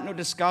 they might not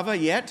discover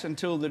yet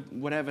until the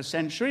whatever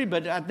century,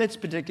 but at this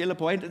particular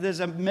point, there's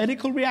a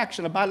medical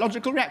reaction, a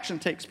biological reaction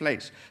takes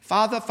place.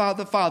 Father,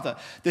 Father, Father,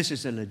 this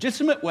is a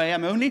legitimate way.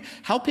 I'm only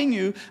helping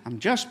you. I'm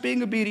just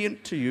being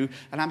obedient to you,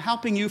 and I'm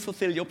helping you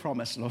fulfill your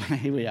promise, Lord.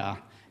 Here we are.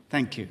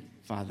 Thank you,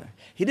 Father.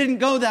 He didn't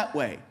go that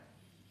way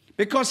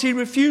because he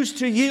refused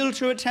to yield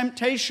to a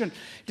temptation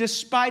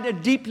despite a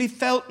deeply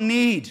felt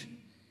need,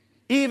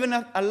 even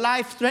a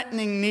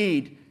life-threatening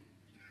need.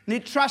 And he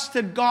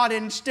trusted God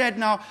instead.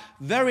 Now,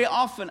 very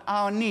often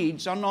our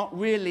needs are not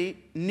really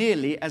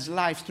nearly as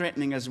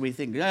life-threatening as we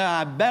think.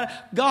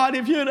 God,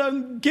 if you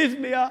don't give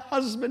me a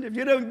husband, if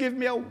you don't give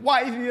me a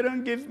wife, if you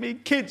don't give me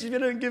kids, if you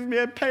don't give me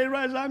a pay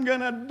rise, I'm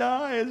going to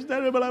die. It's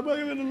terrible. I'm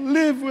going to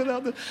live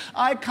without this.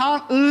 I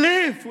can't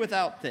live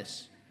without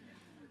this.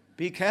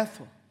 Be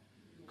careful,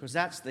 because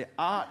that's the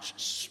arch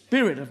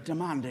spirit of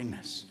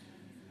demandingness.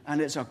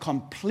 And it's a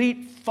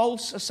complete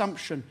false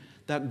assumption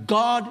that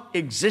God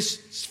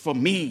exists for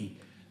me.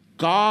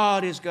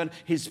 God is going,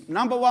 his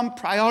number one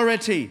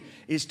priority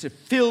is to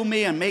fill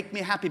me and make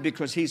me happy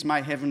because he's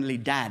my heavenly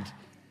dad.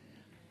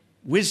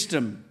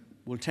 Wisdom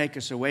will take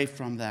us away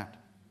from that.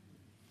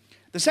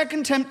 The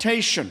second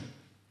temptation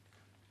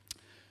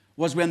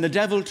was when the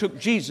devil took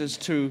Jesus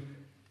to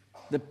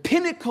the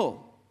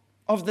pinnacle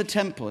of the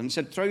temple and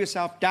said, throw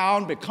yourself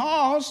down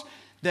because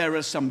there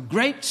are some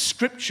great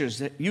scriptures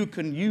that you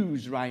can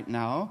use right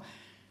now.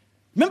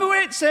 Remember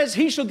where it says,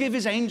 he shall give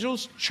his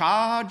angels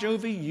charge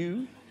over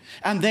you,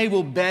 and they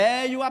will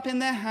bear you up in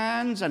their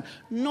hands and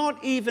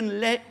not even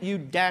let you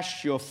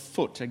dash your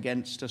foot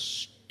against a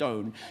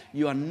stone.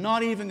 You are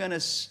not even going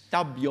to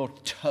stub your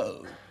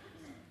toe.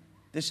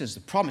 This is the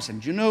promise.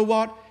 And you know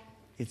what?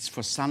 It's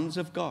for sons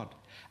of God.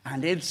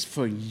 And it's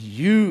for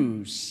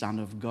you, son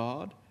of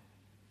God.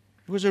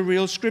 It was a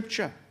real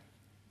scripture.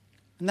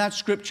 And that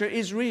scripture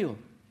is real.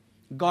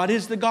 God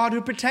is the God who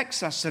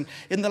protects us. And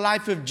in the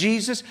life of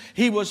Jesus,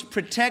 he was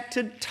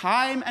protected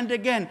time and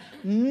again.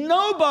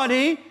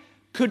 Nobody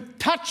could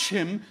touch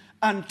him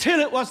until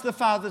it was the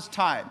Father's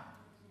time.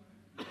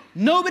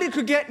 Nobody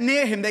could get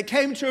near him. They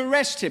came to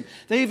arrest him.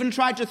 They even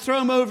tried to throw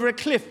him over a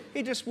cliff.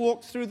 He just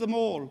walked through them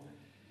all.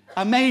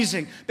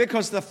 Amazing,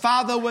 because the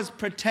Father was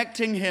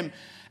protecting him.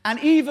 And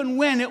even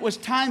when it was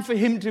time for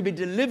him to be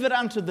delivered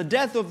unto the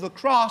death of the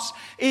cross,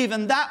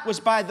 even that was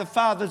by the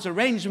Father's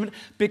arrangement,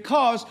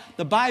 because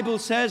the Bible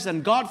says,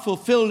 and God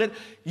fulfilled it,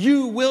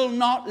 you will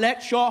not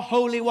let your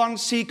Holy One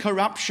see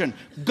corruption.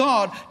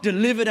 God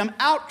delivered him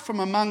out from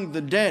among the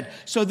dead.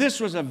 So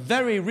this was a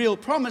very real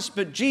promise,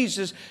 but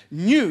Jesus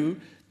knew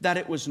that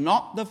it was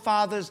not the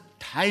Father's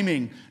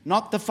timing,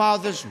 not the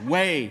Father's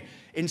way,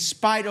 in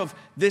spite of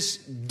this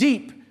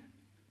deep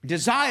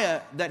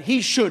desire that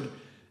he should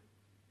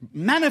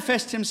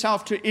manifest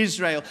himself to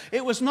Israel.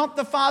 It was not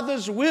the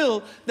Father's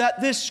will that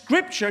this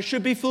scripture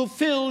should be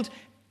fulfilled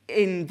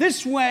in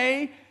this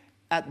way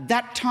at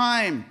that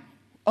time.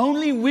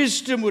 Only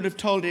wisdom would have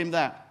told him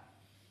that.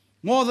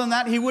 More than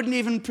that, he wouldn't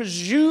even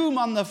presume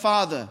on the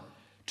Father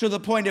to the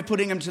point of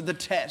putting him to the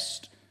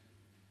test.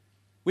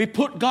 We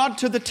put God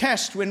to the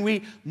test when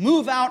we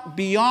move out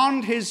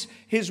beyond his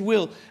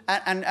will.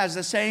 And as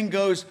the saying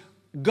goes,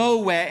 go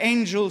where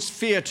angels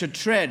fear to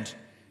tread.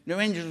 No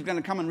angel is going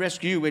to come and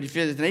rescue you, but he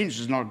fears that an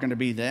angel is not going to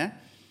be there.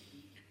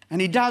 And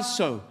he does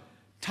so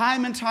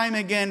time and time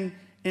again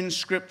in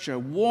Scripture,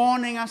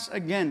 warning us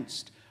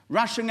against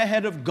rushing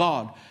ahead of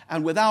God.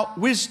 And without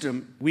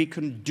wisdom, we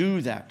can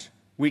do that.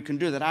 We can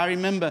do that. I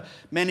remember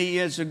many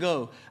years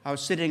ago, I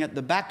was sitting at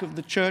the back of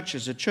the church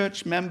as a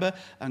church member,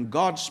 and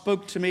God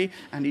spoke to me,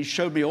 and he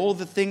showed me all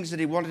the things that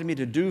he wanted me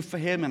to do for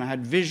him, and I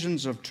had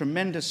visions of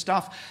tremendous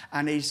stuff,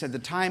 and he said, the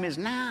time is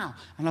now.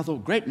 And I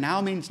thought, great, now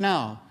means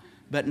now.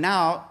 But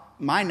now,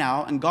 my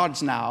now and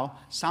God's now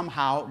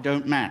somehow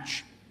don't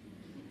match.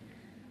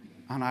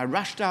 And I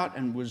rushed out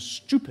and was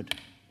stupid,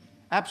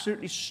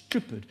 absolutely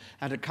stupid.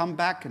 I had to come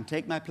back and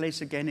take my place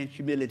again in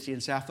humility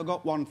and say, I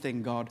forgot one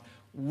thing, God.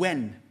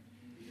 When?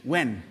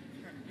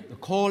 The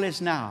call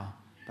is now.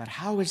 But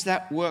how is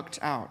that worked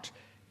out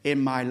in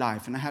my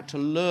life? And I had to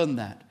learn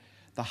that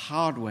the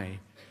hard way.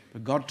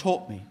 But God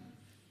taught me.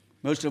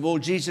 Most of all,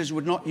 Jesus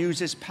would not use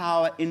his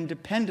power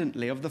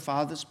independently of the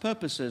Father's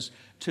purposes.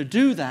 To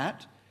do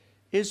that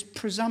is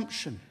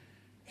presumption.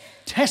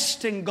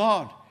 Testing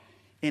God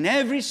in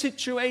every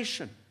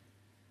situation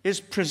is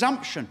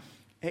presumption,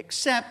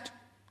 except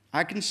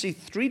I can see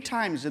 3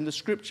 times in the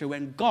Scripture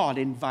when God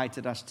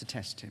invited us to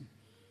test him.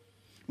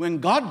 When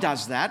God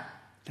does that,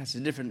 that's a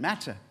different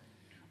matter.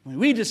 When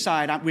we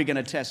decide we're going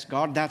to test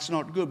God, that's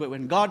not good. But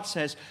when God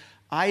says,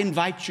 I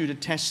invite you to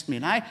test me.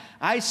 And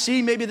I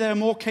see, maybe there are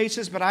more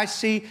cases, but I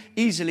see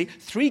easily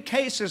 3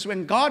 cases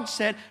when God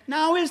said,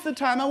 now is the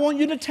time, I want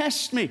you to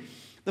test me.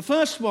 The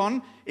first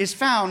one is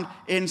found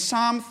in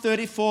Psalm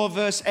 34,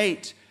 verse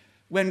 8,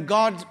 when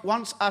God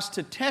wants us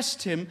to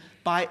test him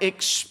by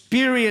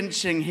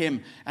experiencing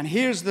him. And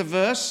here's the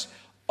verse,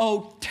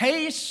 "Oh,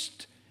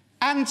 taste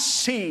and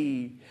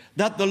see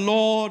that the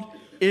Lord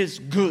is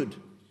good.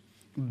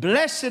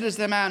 Blessed is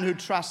the man who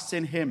trusts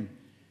in him."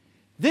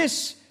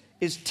 This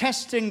is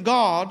testing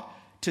God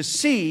to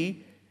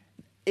see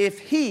if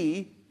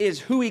he is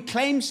who he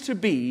claims to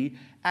be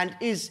and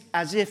is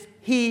as if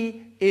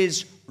he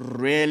is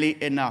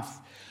really enough.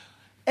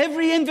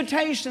 Every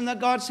invitation that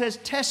God says,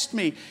 test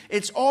me,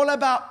 it's all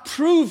about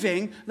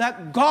proving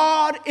that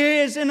God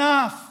is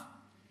enough.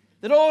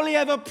 That all he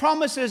ever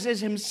promises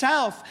is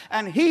himself,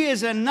 and he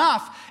is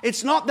enough.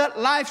 It's not that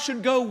life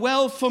should go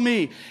well for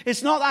me.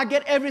 It's not that I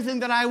get everything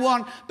that I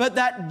want, but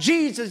that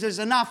Jesus is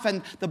enough.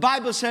 And the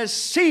Bible says,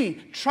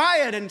 see, try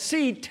it and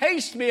see,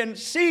 taste me and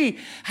see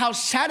how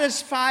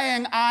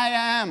satisfying I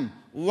am.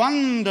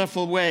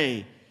 Wonderful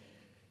way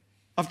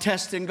of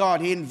testing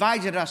God. He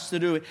invited us to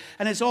do it.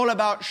 And it's all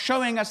about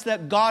showing us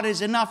that God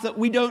is enough, that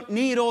we don't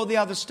need all the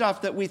other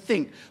stuff that we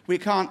think we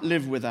can't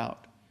live without.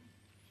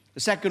 The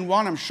second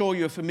one, I'm sure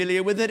you're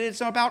familiar with it, it's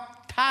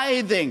about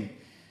tithing.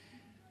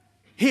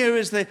 Here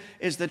is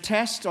the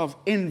test of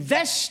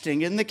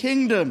investing in the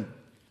kingdom.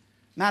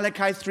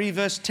 Malachi 3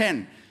 verse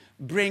 10,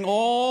 "Bring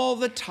all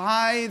the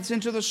tithes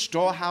into the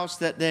storehouse,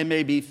 that there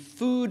may be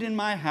food in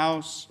my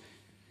house.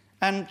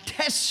 And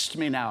test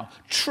me now,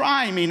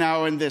 try me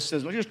now in this."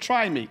 Just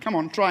try me, come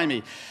on, try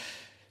me.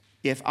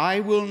 "If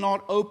I will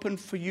not open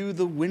for you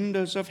the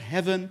windows of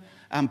heaven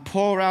and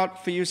pour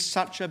out for you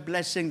such a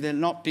blessing, there'll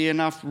not be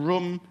enough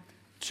room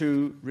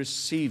to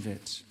receive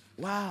it."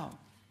 Wow.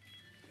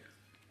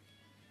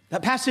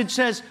 That passage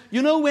says,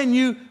 you know, when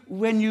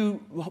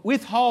you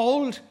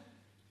withhold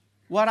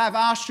what I've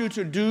asked you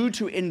to do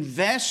to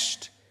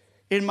invest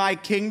in my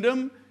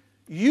kingdom,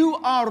 you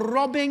are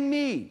robbing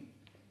me.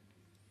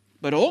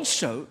 But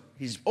also,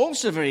 he's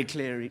also very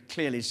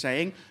clearly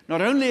saying,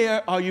 not only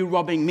are you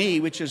robbing me,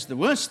 which is the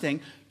worst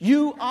thing,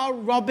 you are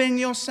robbing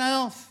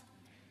yourself.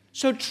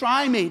 So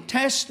try me,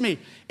 test me,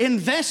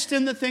 invest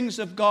in the things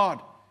of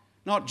God.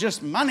 Not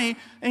just money,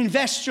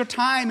 invest your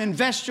time,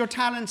 invest your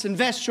talents,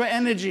 invest your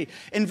energy,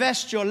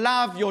 invest your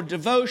love, your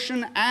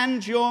devotion,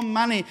 and your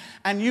money,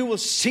 and you will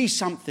see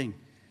something.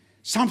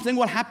 Something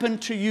will happen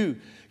to you.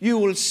 You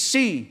will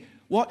see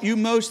what you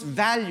most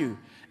value,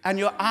 and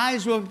your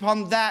eyes will be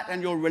upon that,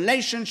 and your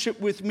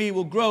relationship with me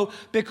will grow,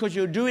 because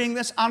you're doing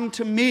this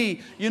unto me.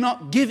 You're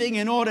not giving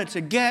in order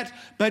to get,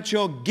 but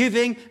you're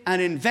giving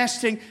and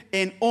investing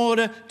in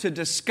order to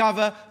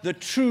discover the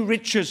true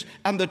riches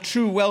and the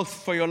true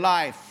wealth for your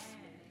life.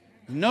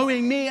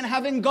 Knowing me and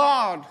having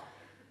God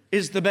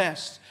is the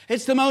best.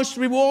 It's the most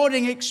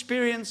rewarding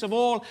experience of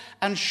all,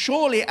 and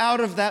surely out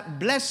of that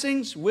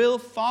blessings will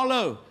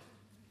follow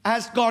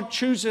as God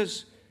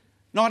chooses,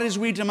 not as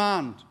we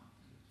demand.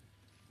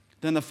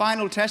 Then the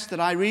final test that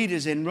I read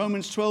is in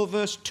Romans 12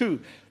 verse 2,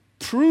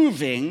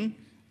 proving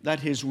that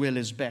his will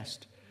is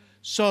best.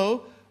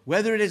 So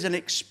whether it is an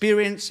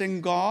experiencing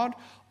God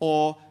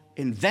or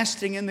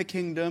investing in the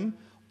kingdom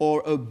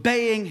or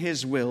obeying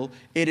his will,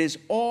 it is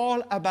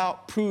all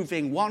about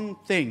proving one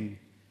thing: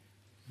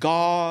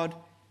 God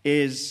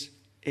is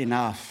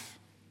enough.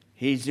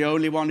 He's the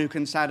only one who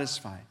can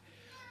satisfy.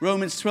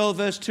 Romans 12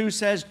 verse 2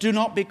 says, "Do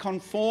not be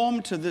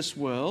conformed to this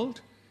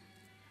world,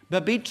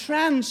 but be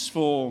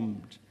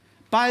transformed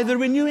by the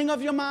renewing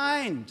of your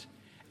mind.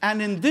 And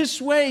in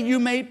this way you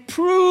may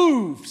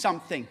prove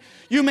something.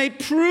 You may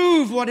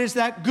prove what is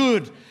that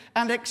good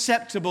and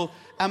acceptable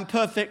and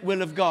perfect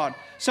will of God."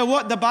 So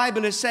what the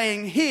Bible is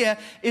saying here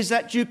is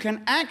that you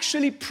can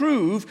actually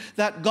prove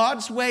that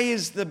God's way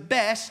is the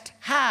best.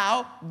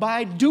 How?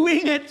 By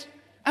doing it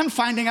and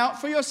finding out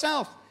for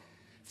yourself.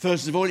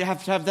 First of all, you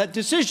have to have that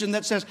decision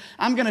that says,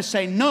 I'm going to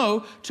say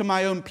no to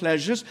my own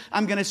pleasures.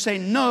 I'm going to say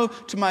no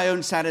to my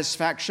own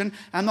satisfaction.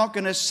 I'm not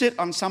going to sit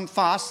on some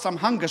fast, some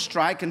hunger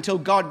strike until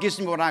God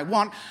gives me what I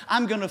want.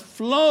 I'm going to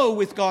flow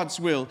with God's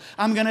will.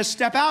 I'm going to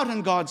step out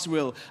in God's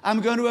will. I'm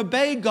going to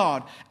obey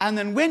God. And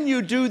then when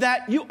you do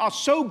that, you are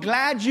so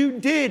glad you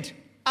did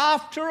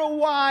after a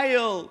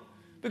while.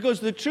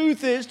 Because the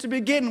truth is, to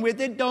begin with,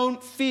 it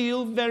don't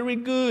feel very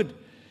good.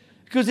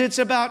 Because it's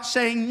about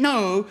saying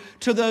no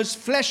to those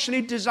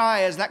fleshly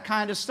desires, that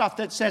kind of stuff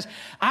that says,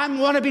 I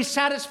want to be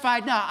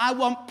satisfied now. I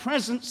want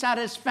present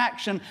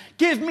satisfaction.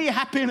 Give me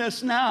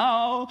happiness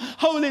now.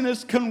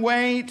 Holiness can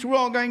wait. We're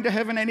all going to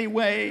heaven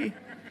anyway.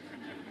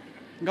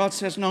 God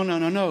says,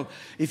 no.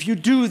 If you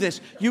do this,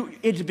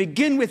 to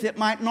begin with, it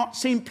might not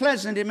seem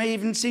pleasant. It may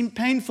even seem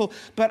painful.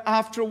 But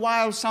after a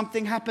while,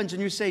 something happens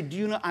and you say, do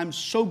you know, I'm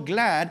so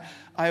glad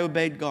I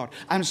obeyed God.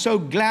 I'm so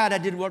glad I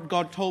did what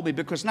God told me,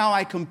 because now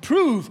I can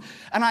prove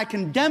and I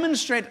can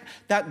demonstrate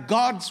that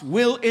God's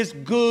will is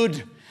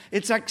good.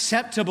 It's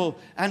acceptable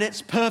and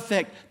it's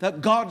perfect, that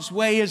God's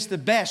way is the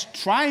best.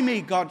 Try me,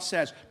 God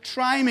says.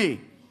 Try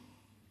me.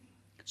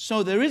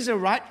 So there is a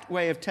right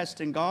way of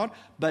testing God,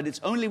 but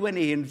it's only when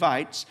he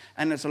invites,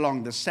 and it's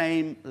along the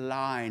same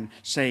line.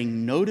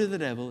 Saying no to the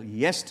devil,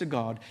 yes to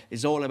God,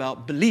 is all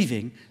about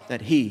believing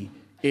that he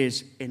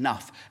is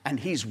enough. And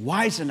he's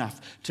wise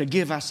enough to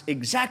give us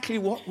exactly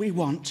what we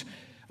want,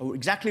 or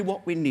exactly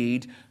what we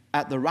need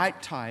at the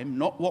right time.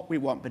 Not what we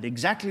want, but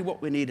exactly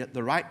what we need at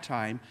the right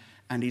time.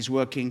 And he's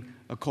working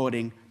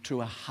according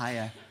to a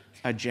higher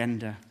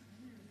agenda.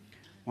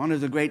 One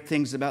of the great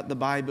things about the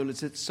Bible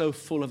is it's so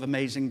full of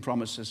amazing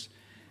promises.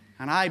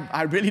 And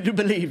I really do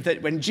believe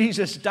that when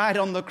Jesus died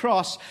on the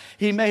cross,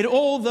 he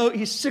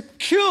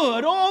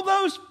secured all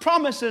those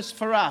promises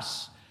for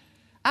us.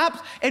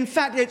 In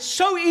fact, it's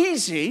so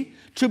easy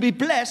to be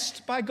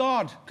blessed by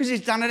God because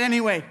he's done it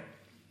anyway.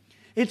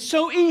 It's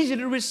so easy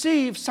to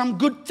receive some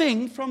good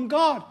thing from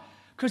God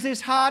because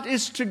his heart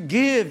is to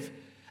give.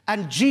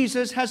 And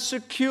Jesus has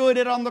secured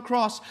it on the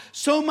cross.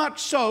 So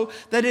much so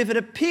that if it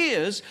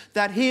appears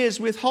that he is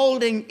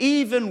withholding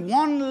even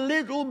one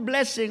little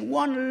blessing,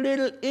 one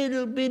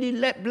little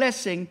bitty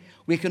blessing,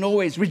 we can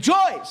always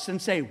rejoice and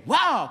say,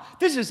 wow,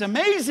 this is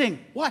amazing.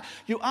 Why?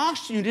 You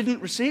asked, you didn't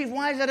receive.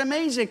 Why is that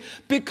amazing?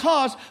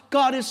 Because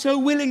God is so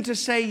willing to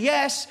say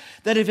yes,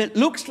 that if it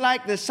looks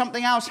like there's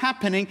something else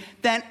happening,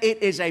 then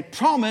it is a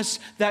promise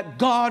that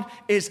God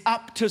is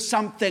up to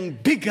something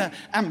bigger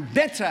and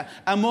better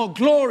and more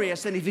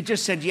glorious than if he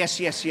just said yes,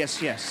 yes,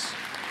 yes, yes.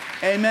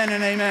 Amen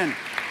and amen.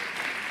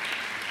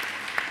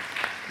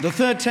 The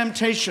third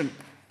temptation.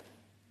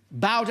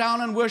 Bow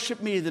down and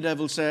worship me, the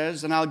devil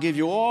says, and I'll give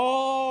you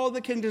all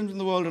the kingdoms in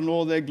the world and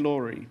all their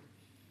glory.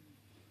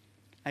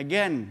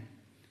 Again,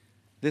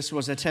 this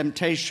was a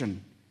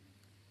temptation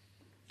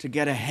to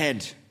get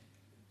ahead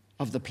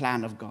of the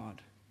plan of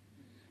God.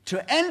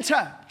 To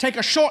enter, take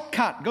a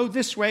shortcut, go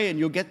this way and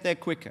you'll get there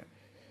quicker.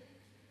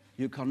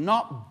 You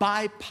cannot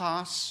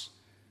bypass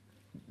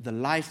the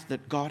life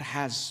that God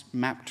has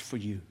mapped for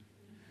you.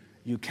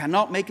 You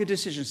cannot make a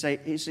decision, say,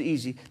 it's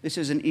easy, this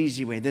is an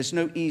easy way. There's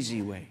no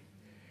easy way.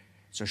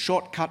 It's a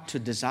shortcut to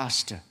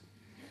disaster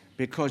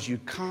because you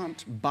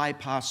can't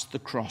bypass the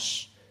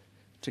cross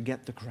to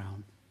get the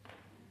crown.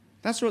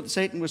 That's what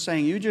Satan was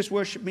saying. You just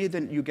worship me,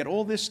 then you get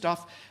all this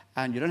stuff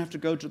and you don't have to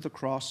go to the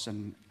cross,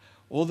 and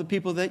all the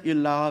people that you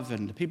love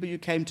and the people you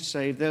came to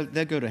save, they'll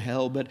go to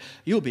hell, but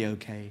you'll be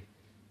okay.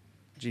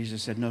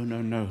 Jesus said, no.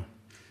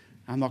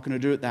 I'm not going to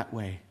do it that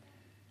way.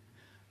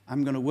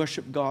 I'm going to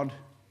worship God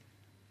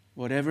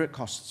whatever it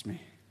costs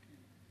me.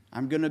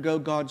 I'm going to go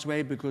God's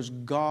way because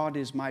God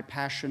is my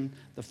passion.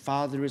 The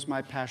Father is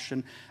my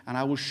passion. And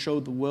I will show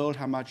the world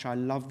how much I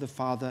love the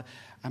Father.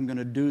 I'm going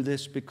to do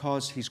this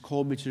because he's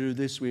called me to do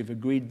this. We've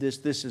agreed this.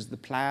 This is the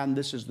plan.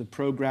 This is the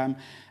program.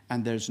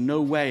 And there's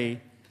no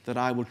way that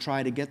I will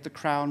try to get the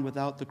crown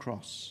without the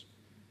cross.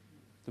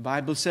 The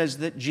Bible says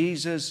that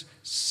Jesus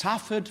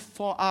suffered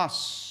for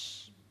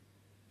us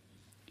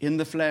in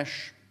the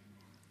flesh,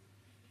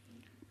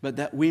 but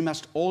that we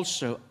must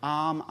also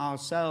arm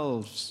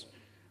ourselves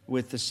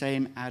with the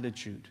same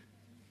attitude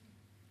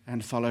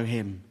and follow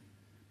him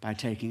by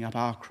taking up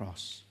our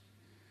cross.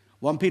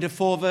 1 Peter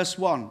 4 verse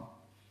 1,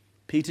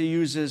 Peter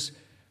uses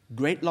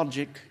great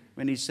logic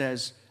when he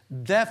says,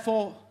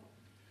 therefore,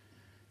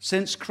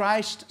 since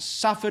Christ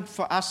suffered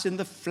for us in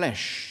the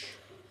flesh,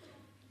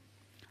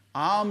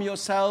 arm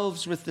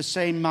yourselves with the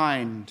same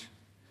mind,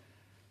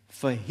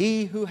 for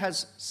he who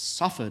has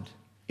suffered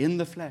in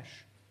the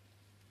flesh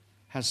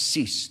has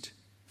ceased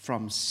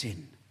from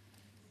sin.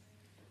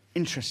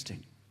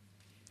 Interesting.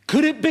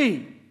 Could it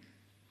be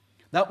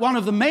that one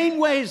of the main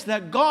ways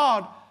that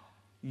God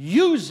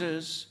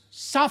uses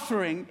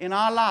suffering in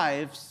our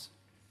lives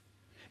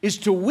is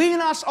to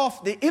wean us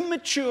off the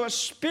immature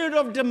spirit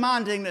of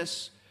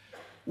demandingness,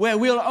 where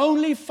we'll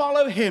only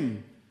follow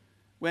him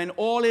when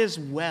all is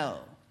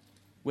well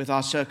with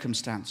our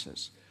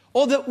circumstances?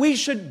 Or that we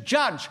should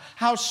judge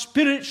how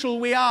spiritual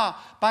we are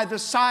by the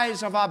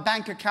size of our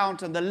bank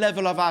account and the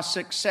level of our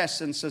success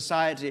in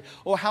society,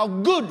 or how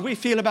good we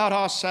feel about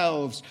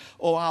ourselves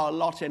or our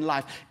lot in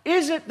life?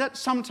 Is it that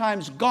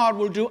sometimes God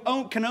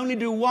can only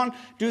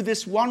do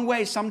this one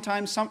way,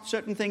 sometimes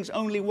certain things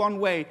only one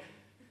way,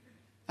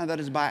 and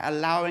that is by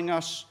allowing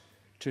us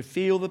to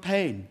feel the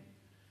pain,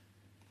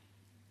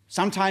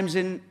 sometimes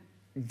in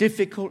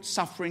difficult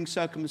suffering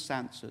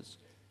circumstances,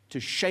 to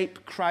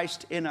shape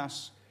Christ in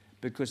us,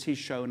 because he's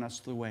shown us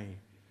the way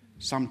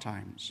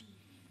sometimes.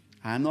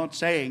 I'm not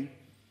saying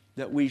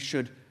that we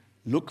should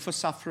look for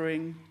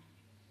suffering,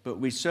 but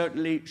we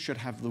certainly should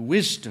have the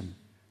wisdom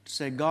to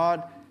say,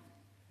 God,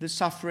 this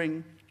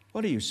suffering,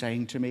 what are you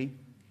saying to me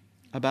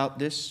about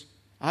this?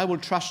 I will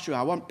trust you.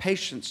 I want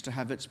patience to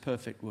have its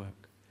perfect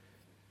work.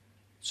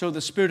 So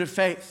the spirit of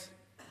faith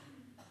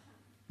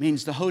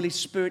means the Holy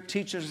Spirit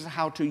teaches us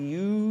how to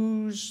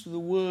use the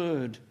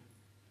word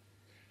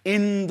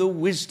in the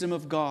wisdom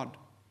of God.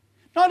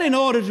 Not in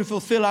order to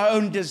fulfill our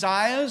own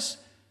desires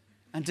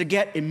and to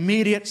get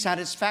immediate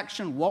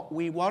satisfaction, what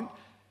we want.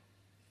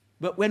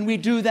 But when we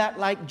do that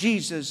like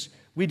Jesus,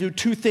 we do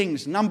two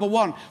things. Number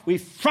one, we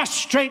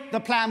frustrate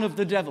the plan of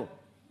the devil.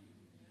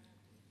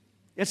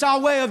 It's our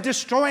way of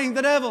destroying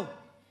the devil.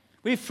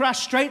 We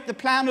frustrate the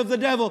plan of the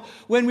devil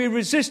when we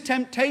resist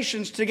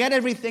temptations to get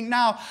everything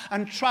now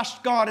and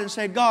trust God and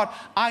say, God,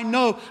 I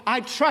know I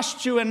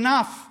trust you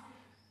enough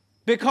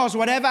Because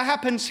whatever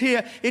happens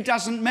here, it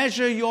doesn't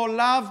measure your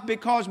love,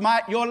 because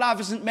your love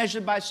isn't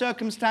measured by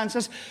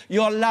circumstances.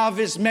 Your love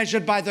is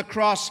measured by the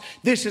cross.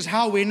 This is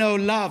how we know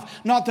love.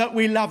 Not that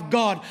we love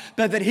God,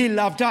 but that he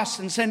loved us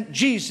and sent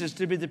Jesus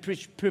to be the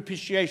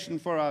propitiation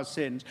for our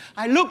sins.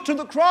 I look to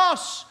the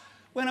cross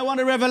when I want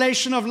a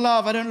revelation of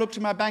love. I don't look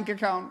to my bank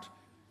account.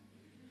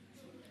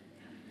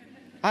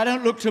 I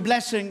don't look to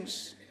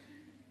blessings.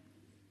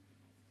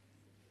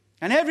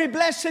 And every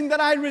blessing that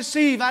I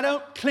receive, I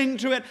don't cling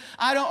to it.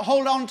 I don't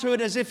hold on to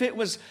it as if it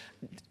was,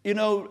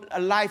 a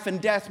life and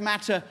death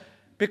matter.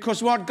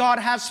 Because what God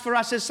has for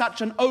us is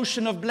such an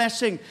ocean of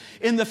blessing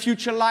in the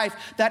future life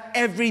that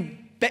every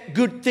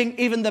good thing,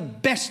 even the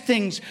best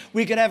things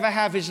we could ever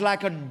have, is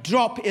like a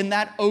drop in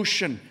that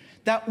ocean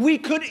that we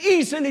could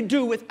easily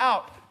do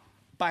without,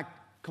 by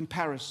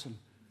comparison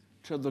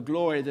to the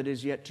glory that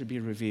is yet to be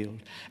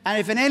revealed. And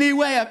if in any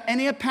way,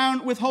 any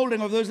apparent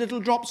withholding of those little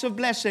drops of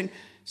blessing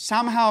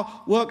somehow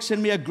works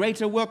in me a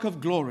greater work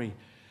of glory,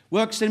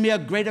 works in me a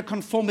greater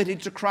conformity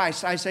to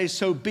Christ, I say,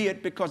 so be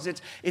it, because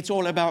it's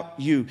all about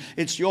you.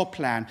 It's your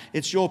plan.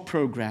 It's your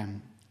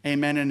program.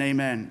 Amen and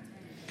amen.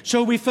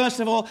 So we first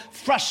of all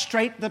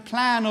frustrate the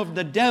plan of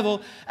the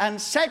devil, and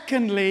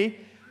secondly,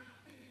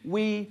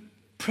 we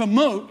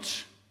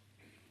promote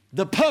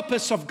the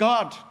purpose of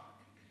God.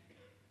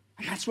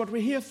 And that's what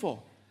we're here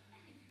for.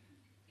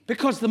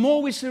 Because the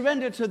more we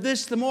surrender to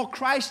this, the more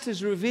Christ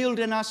is revealed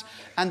in us,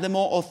 and the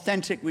more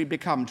authentic we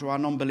become to our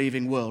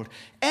non-believing world.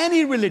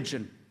 Any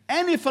religion,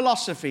 any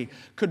philosophy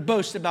could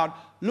boast about,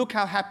 look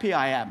how happy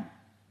I am.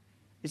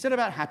 Is it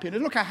about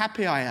happiness? Look how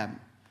happy I am.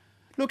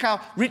 Look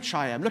how rich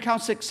I am. Look how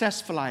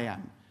successful I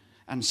am.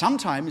 And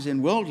sometimes,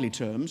 in worldly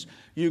terms,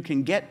 you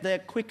can get there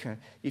quicker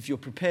if you're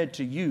prepared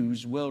to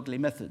use worldly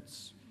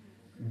methods.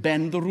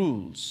 Bend the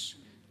rules.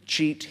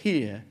 Cheat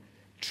here.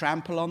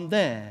 Trample on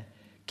there.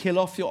 Kill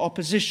off your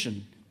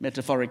opposition,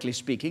 metaphorically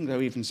speaking,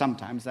 though even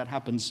sometimes that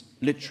happens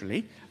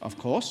literally, of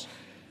course.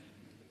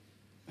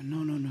 But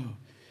no.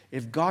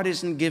 If God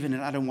isn't giving it,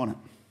 I don't want it.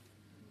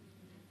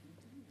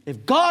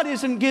 If God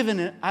isn't giving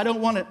it, I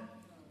don't want it.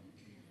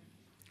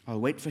 I'll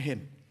wait for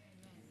him.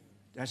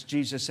 As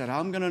Jesus said,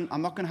 I'm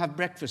not going to have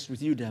breakfast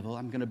with you, devil.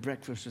 I'm going to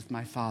breakfast with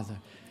my Father.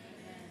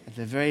 At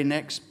the very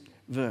next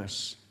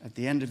verse, at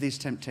the end of these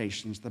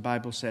temptations, the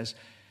Bible says,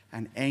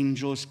 and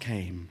angels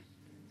came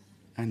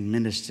and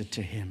ministered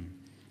to him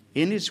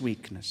in his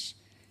weakness,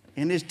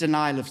 in his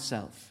denial of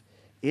self,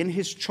 in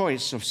his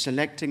choice of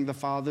selecting the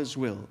Father's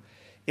will,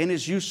 in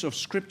his use of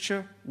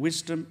Scripture,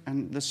 wisdom,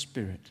 and the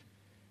Spirit.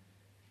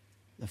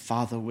 The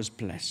Father was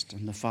blessed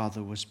and the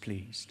Father was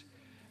pleased.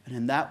 And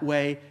in that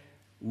way,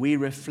 we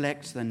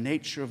reflect the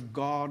nature of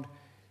God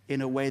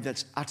in a way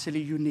that's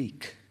utterly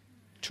unique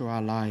to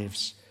our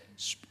lives,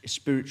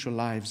 spiritual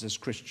lives as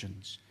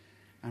Christians.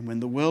 And when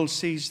the world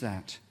sees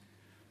that,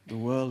 the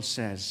world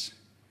says,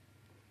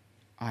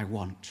 I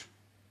want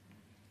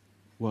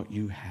what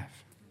you have.